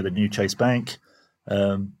the new Chase Bank.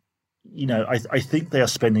 I think they are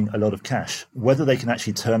spending a lot of cash. Whether they can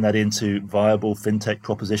actually turn that into viable fintech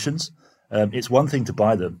propositions, it's one thing to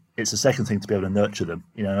buy them. It's a second thing to be able to nurture them.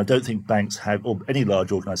 I don't think banks have, or any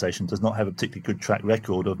large organization does not have a particularly good track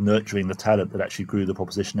record of nurturing the talent that actually grew the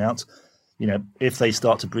proposition out. If they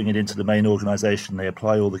start to bring it into the main organization, they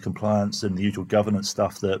apply all the compliance and the usual governance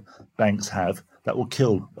stuff that banks have, that will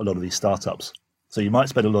kill a lot of these startups. So you might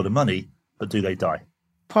spend a lot of money, but do they die?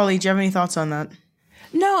 Polly, do you have any thoughts on that?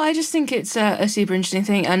 No, I just think it's a super interesting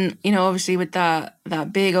thing. And, obviously with that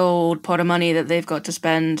big old pot of money that they've got to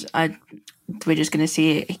spend, we're just going to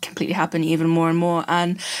see it completely happen even more and more.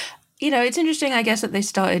 And, it's interesting, I guess, that they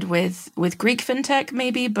started with Greek fintech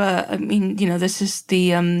maybe, but I mean, this is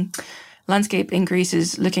the landscape in Greece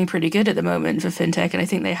is looking pretty good at the moment for fintech. And I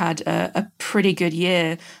think they had a pretty good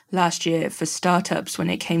year last year for startups when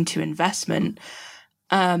it came to investment.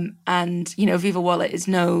 And, Viva Wallet is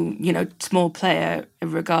no, small player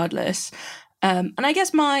regardless. And I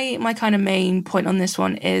guess my kind of main point on this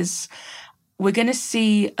one is we're going to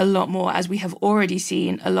see a lot more, as we have already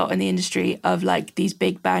seen a lot in the industry, of these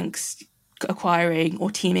big banks acquiring or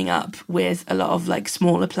teaming up with a lot of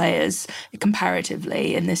smaller players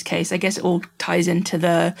comparatively in this case. I guess it all ties into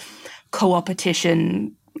the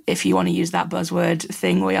co-opetition, if you want to use that buzzword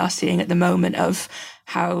thing we are seeing at the moment, of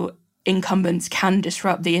how incumbents can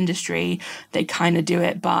disrupt the industry. They kind of do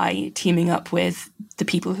it by teaming up with the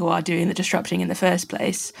people who are doing the disrupting in the first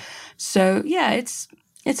place. So yeah, it's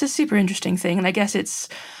a super interesting thing. And I guess it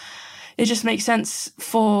just makes sense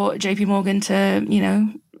for JP Morgan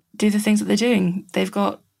to, do the things that they're doing. They've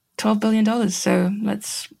got $12 billion, so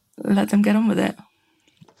let's let them get on with it.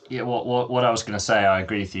 Yeah, what I was going to say, I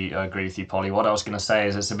agree with you, Polly. What I was going to say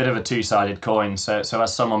is it's a bit of a two-sided coin. So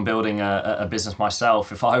as someone building a business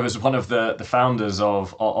myself, if I was one of the founders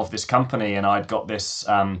of this company and I'd got this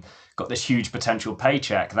huge potential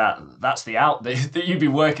paycheck, that's the out that you've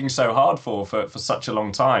been working so hard for such a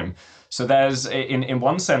long time. So there's in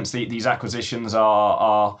one sense these acquisitions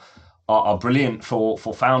are brilliant for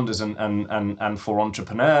founders and for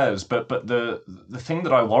entrepreneurs. But the thing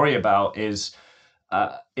that I worry about is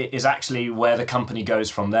actually where the company goes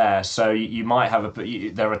from there. So you might have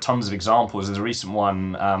there are tons of examples. There's a recent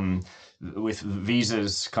one with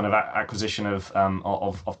Visa's kind of acquisition of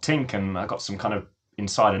Tink, and I got some kind of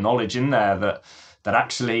insider knowledge in there that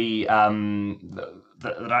actually the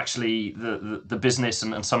business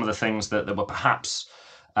and some of the things that were perhaps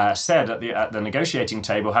said at the negotiating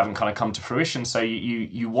table haven't kind of come to fruition. So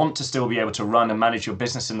you want to still be able to run and manage your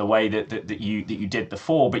business in the way that you did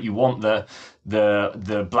before, but you want the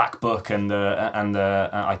black book and the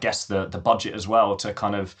I guess the budget as well to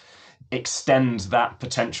kind of extend that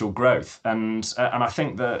potential growth. And I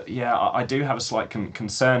think that I do have a slight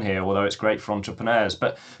concern here, although it's great for entrepreneurs.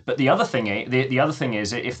 But the other thing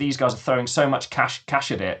is if these guys are throwing so much cash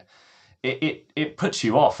at it. It puts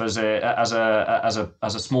you off as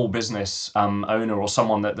a small business owner or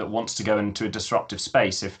someone that wants to go into a disruptive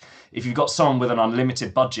space. If you've got someone with an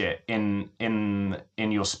unlimited budget in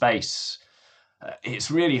your space,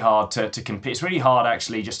 it's really hard to compete. It's really hard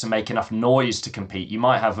actually just to make enough noise to compete. You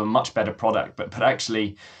might have a much better product, but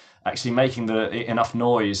actually making enough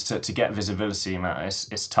noise to get visibility, man,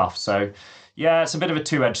 it's tough. So yeah, it's a bit of a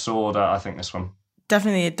two-edged sword, I think, this one.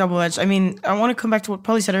 Definitely a double-edged. I mean, I want to come back to what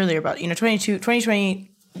Polly said earlier about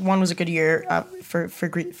 2021 was a good year for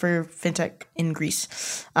fintech in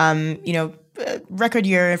Greece. Record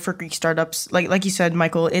year for Greek startups. Like you said,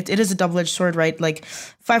 Michael, it is a double-edged sword, right? Like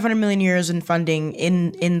 500 million euros in funding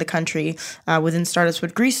in the country within startups,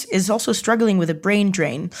 but Greece is also struggling with a brain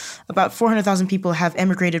drain. About 400,000 people have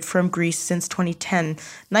emigrated from Greece since 2010,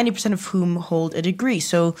 90% of whom hold a degree.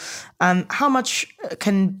 So how much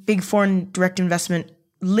can big foreign direct investment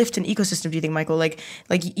lift an ecosystem, do you think, Michael? Like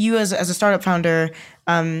you as a startup founder,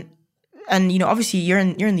 and obviously you're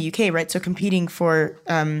in the UK, right? So competing for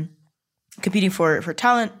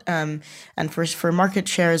talent and for market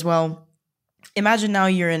share as well. Imagine now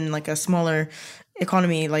you're in like a smaller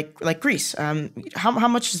economy like Greece. How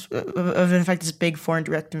much of an effect does big foreign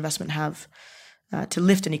direct investment have to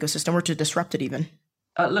lift an ecosystem or to disrupt it even?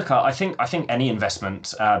 Look, I think any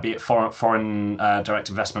investment, be it foreign direct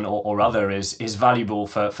investment or other, is valuable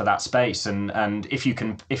for that space. And if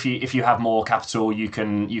you have more capital, you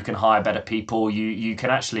can hire better people. You can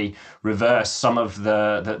actually reverse some of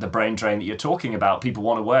the brain drain that you're talking about. People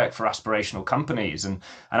want to work for aspirational companies, and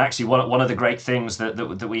actually one of the great things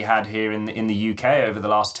that we had here in the UK over the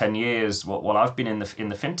last 10 years, while I've been in the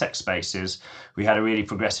fintech space, is we had a really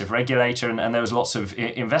progressive regulator, and there was lots of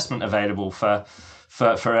investment available for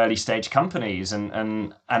early stage companies,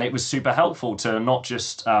 and it was super helpful to not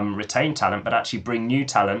just retain talent, but actually bring new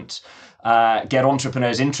talent, get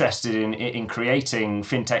entrepreneurs interested in creating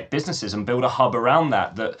fintech businesses, and build a hub around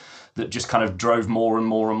that just kind of drove more and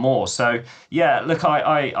more and more. So yeah, look,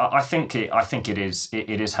 I think it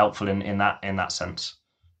is helpful in that sense.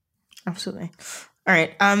 Absolutely. All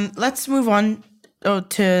right, let's move on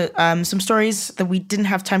to some stories that we didn't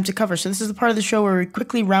have time to cover. So this is the part of the show where we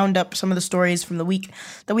quickly round up some of the stories from the week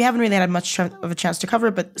that we haven't really had much of a chance to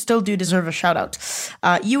cover, but still do deserve a shout out.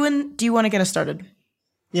 Ewan, do you want to get us started?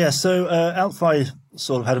 Yeah, so Outfy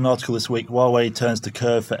sort of had an article this week. Huawei turns to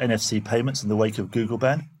Curve for NFC payments in the wake of Google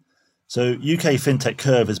ban. So UK fintech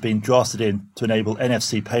Curve has been drafted in to enable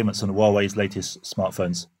NFC payments on Huawei's latest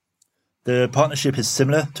smartphones. The partnership is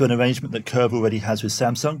similar to an arrangement that Curve already has with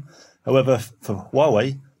Samsung. However, for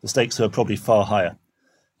Huawei, the stakes are probably far higher.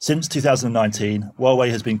 Since 2019, Huawei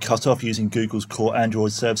has been cut off using Google's core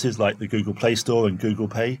Android services like the Google Play Store and Google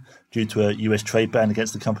Pay due to a US trade ban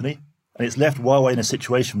against the company. And it's left Huawei in a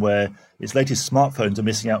situation where its latest smartphones are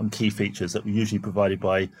missing out on key features that were usually provided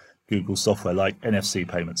by Google software like NFC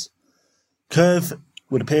payments. Curve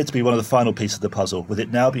would appear to be one of the final pieces of the puzzle, with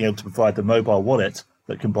it now being able to provide the mobile wallet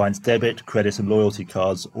that combines debit, credit and loyalty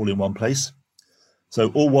cards all in one place. So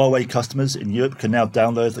all Huawei customers in Europe can now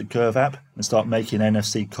download the Curve app and start making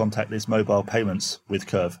NFC contactless mobile payments with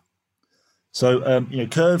Curve. So,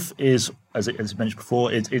 Curve is, as I mentioned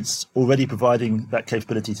before, it's already providing that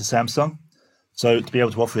capability to Samsung. So to be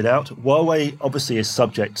able to offer it out, Huawei obviously is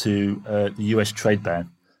subject to the US trade ban,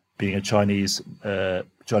 being a Chinese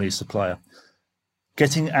supplier.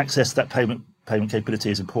 Getting access to that payment capability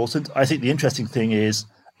is important. I think the interesting thing is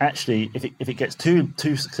actually if it gets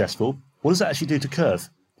too successful, what does that actually do to Curve?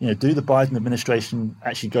 Do the Biden administration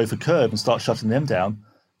actually go for Curve and start shutting them down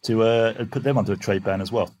to put them under a trade ban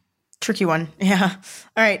as well? Tricky one. Yeah.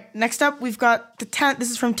 All right. Next up, we've got this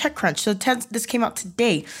is from TechCrunch. So this came out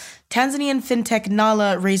today. Tanzanian fintech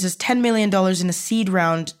Nala raises $10 million in a seed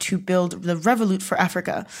round to build the Revolut for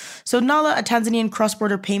Africa. So Nala, a Tanzanian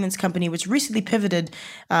cross-border payments company which recently pivoted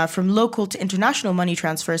from local to international money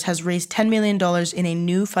transfers, has raised $10 million in a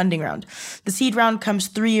new funding round. The seed round comes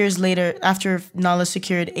 3 years later after Nala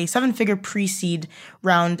secured a 7-figure pre-seed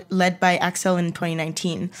round led by Axel in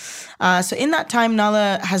 2019. So in that time,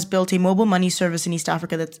 Nala has built a mobile money service in East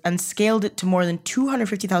Africa and scaled it to more than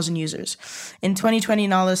 250,000 users. In 2020,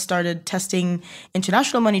 Nala started testing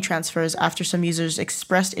international money transfers after some users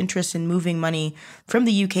expressed interest in moving money from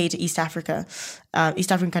the UK to East African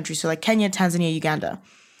countries, so like Kenya, Tanzania, Uganda.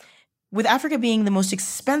 With Africa being the most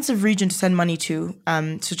expensive region to send money to,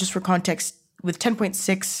 so just for context, with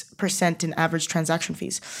 10.6% in average transaction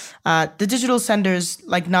fees. The digital senders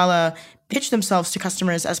like Nala pitch themselves to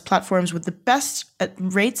customers as platforms with the best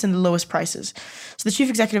rates and the lowest prices. So the chief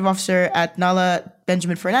executive officer at Nala,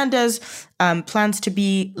 Benjamin Fernandez, plans to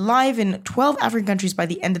be live in 12 African countries by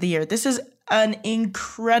the end of the year. This is an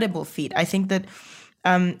incredible feat. I think that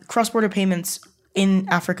cross-border payments in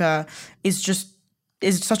Africa is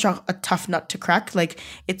such a tough nut to crack. Like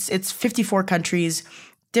it's 54 countries,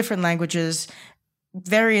 different languages,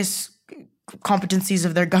 various competencies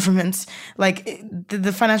of their governments. Like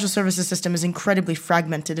the financial services system is incredibly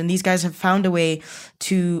fragmented, and these guys have found a way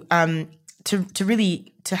to really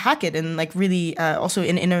hack it and like really also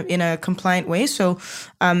in a compliant way. So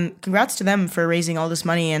congrats to them for raising all this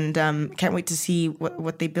money, and can't wait to see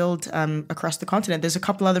what they build across the continent. There's a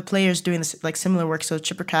couple other players doing this like similar work. So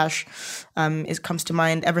Chipper Cash comes to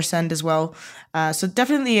mind, Eversend as well. So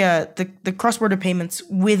definitely the cross-border payments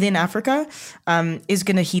within Africa is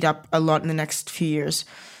going to heat up a lot in the next few years.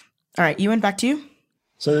 All right, Ewan, back to you.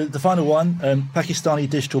 So the final one, Pakistani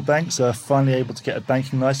digital banks are finally able to get a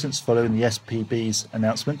banking license following the SPB's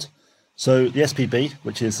announcement. So the SPB,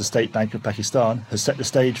 which is the State Bank of Pakistan, has set the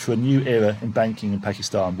stage for a new era in banking in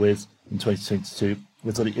Pakistan in 2022,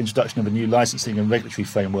 with the introduction of a new licensing and regulatory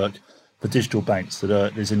framework for digital banks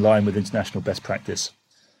that is in line with international best practice.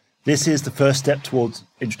 This is the first step towards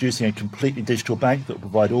introducing a completely digital bank that will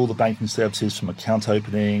provide all the banking services from account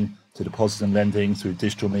opening to deposit and lending through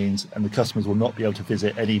digital means, and the customers will not be able to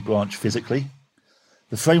visit any branch physically.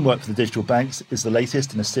 The framework for the digital banks is the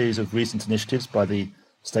latest in a series of recent initiatives by the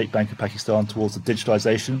State Bank of Pakistan towards the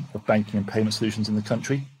digitalisation of banking and payment solutions in the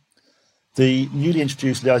country. The newly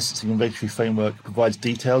introduced licensing and regulatory framework provides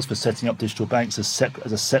details for setting up digital banks as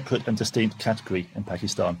a separate and distinct category in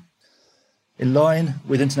Pakistan. In line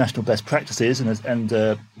with international best practices and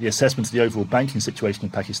the assessment of the overall banking situation in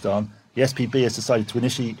Pakistan, the SPB has decided to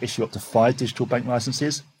initially issue up to 5 digital bank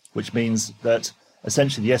licenses, which means that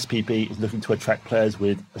essentially the SPB is looking to attract players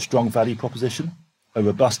with a strong value proposition, a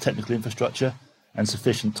robust technical infrastructure and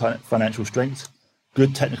sufficient financial strength,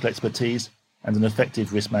 good technical expertise and an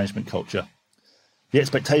effective risk management culture. The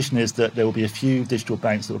expectation is that there will be a few digital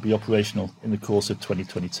banks that will be operational in the course of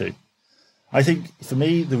 2022. I think for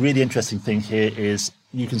me, the really interesting thing here is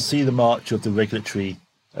you can see the march of the regulatory,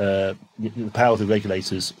 the power of the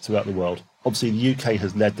regulators throughout the world. Obviously, the UK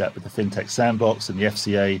has led that with the FinTech Sandbox and the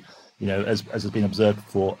FCA, as has been observed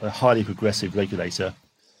before, a highly progressive regulator.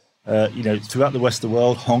 Throughout the rest of the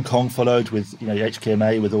world, Hong Kong followed with,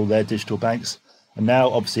 HKMA with all their digital banks. And now,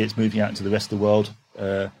 obviously, it's moving out into the rest of the world.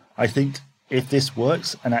 I think if this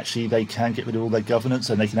works and actually they can get rid of all their governance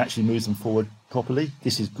and they can actually move them forward properly,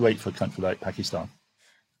 this is great for a country like Pakistan.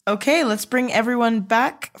 Okay, let's bring everyone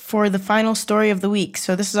back for the final story of the week.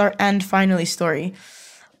 So this is our and finally story.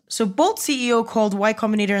 So Bolt CEO called Y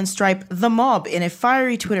Combinator and Stripe the mob in a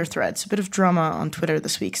fiery Twitter thread. It's a bit of drama on Twitter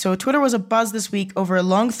this week. So Twitter was abuzz this week over a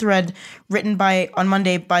long thread written on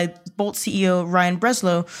Monday by Bolt CEO Ryan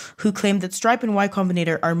Breslow, who claimed that Stripe and Y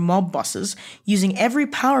Combinator are mob bosses using every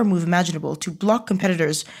power move imaginable to block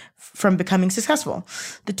competitors from becoming successful.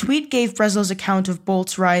 The tweet gave Breslow's account of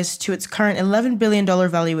Bolt's rise to its current $11 billion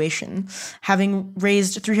valuation, having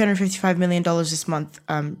raised $355 million this month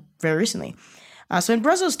very recently. So in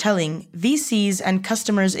Breslo's telling, VCs and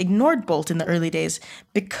customers ignored Bolt in the early days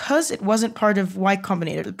because it wasn't part of Y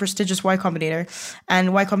Combinator, the prestigious Y Combinator,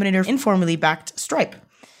 and Y Combinator informally backed Stripe.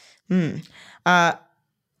 When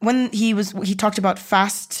he talked about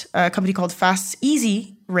a company called Fast's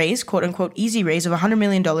easy raise, quote unquote easy raise of $100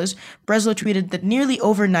 million, Breslo tweeted that nearly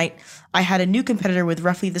overnight, I had a new competitor with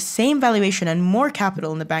roughly the same valuation and more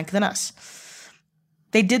capital in the bank than us.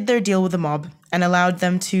 They did their deal with the mob and allowed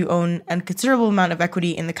them to own a considerable amount of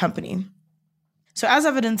equity in the company. So as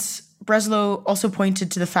evidence, Breslo also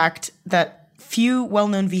pointed to the fact that few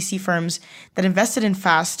well-known VC firms that invested in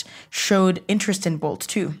Fast showed interest in Bolt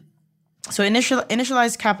too. So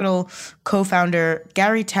Initialized Capital co-founder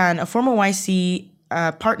Gary Tan, a former YC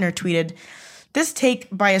partner, tweeted, "This take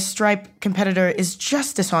by a Stripe competitor is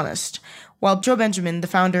just dishonest," while Joe Benjamin, the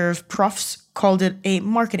founder of Profs, called it a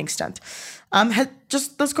marketing stunt.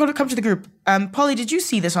 Let's come to the group. Polly, did you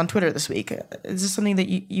see this on Twitter this week? Is this something that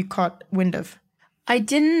you caught wind of? I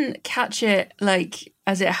didn't catch it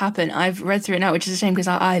as it happened. I've read through it now, which is a shame because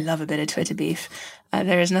I love a bit of Twitter beef.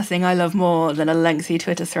 There is nothing I love more than a lengthy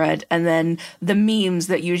Twitter thread and then the memes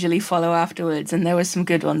that usually follow afterwards. And there were some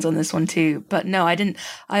good ones on this one too. But no, I didn't.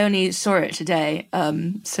 I only saw it today.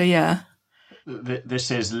 So yeah. This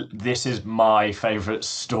is my favourite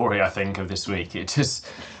story, I think, of this week. It is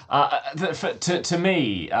to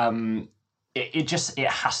me. It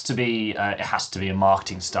has to be a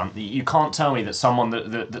marketing stunt. You can't tell me that someone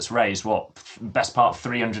that's raised best part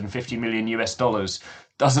 $350 million US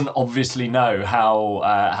doesn't obviously know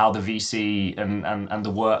how the VC and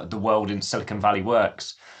the world in Silicon Valley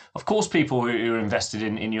works. Of course, people who are invested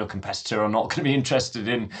in your competitor are not going to be interested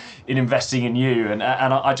in investing in you. And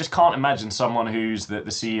I just can't imagine someone who's the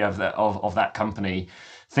CEO of that company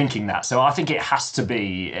thinking that. So I think it has to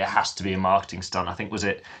be a marketing stunt. I think was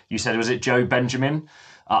it Joe Benjamin?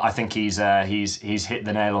 I think he's hit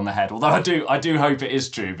the nail on the head. Although I do hope it is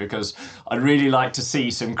true, because I'd really like to see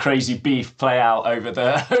some crazy beef play out over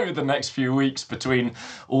the next few weeks between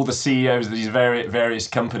all the CEOs of these various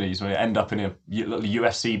companies when it end up in a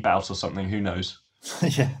UFC bout or something. Who knows?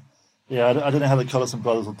 Yeah. I don't know how the Collison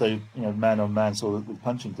brothers will do, man on man sort of with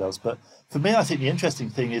punching gloves. But for me, I think the interesting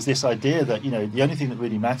thing is this idea that the only thing that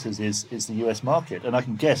really matters is the US market. And I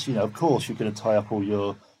can guess, of course, you're going to tie up all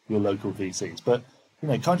your local VCs, but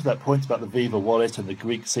kind of that point about the Viva wallet and the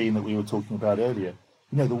Greek scene that we were talking about earlier.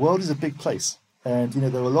 The world is a big place, and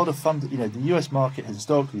there are a lot of fund. The US market has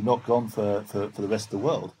historically not gone for the rest of the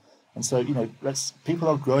world, and so people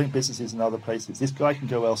are growing businesses in other places. This guy can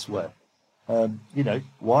go elsewhere.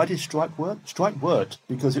 Why did Stripe work? Stripe worked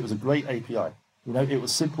because it was a great API. It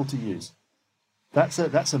was simple to use. That's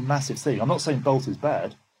a massive thing. I'm not saying Bolt is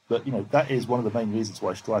bad, but that is one of the main reasons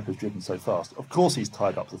why Stripe has driven so fast. Of course, he's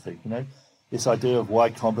tied up the thing. This idea of Y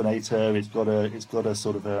Combinator, it's got a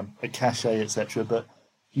sort of a cachet, etc. But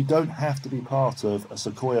you don't have to be part of a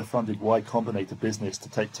Sequoia-funded Y Combinator business to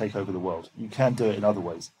take over the world. You can do it in other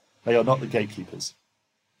ways. They are not the gatekeepers.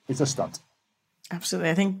 It's a stunt. Absolutely.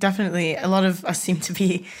 I think definitely a lot of us seem to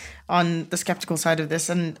be on the skeptical side of this.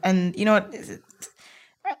 And you know what?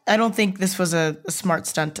 I don't think this was a smart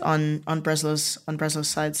stunt on Breslo's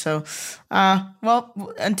side. So,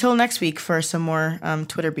 until next week for some more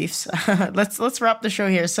Twitter beefs. Let's wrap the show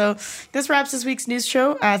here. So this wraps this week's news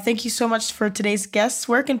show. Thank you so much for today's guests.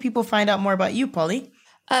 Where can people find out more about you, Polly?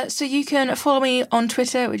 So you can follow me on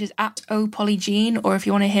Twitter, which is @opollyjean, or if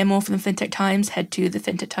you want to hear more from the FinTech Times, head to the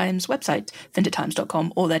FinTech Times website,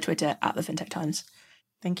 fintechtimes.com, or their Twitter @the FinTech Times.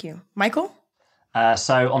 Thank you. Michael?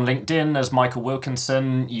 So on LinkedIn as Michael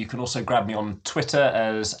Wilkinson. You can also grab me on Twitter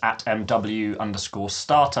as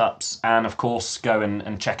 @MW_startups. And of course, go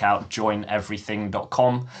and check out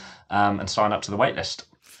joineverything.com and sign up to the waitlist.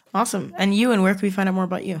 Awesome. And Ewan, where can we find out more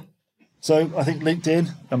about you? So I think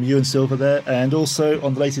LinkedIn, I'm Ewan Silver there, and also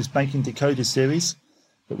on the latest Banking Decoded series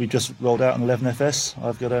that we just rolled out on 11FS.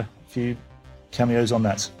 I've got a few cameos on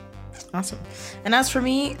that. Awesome. And as for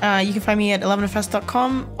me, you can find me at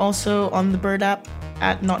 11fs.com, also on the Bird app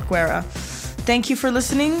 @NotGuerra. Thank you for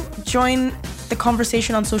listening. Join the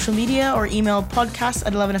conversation on social media or email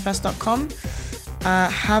podcast@11fs.com.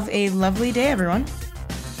 Have a lovely day, everyone.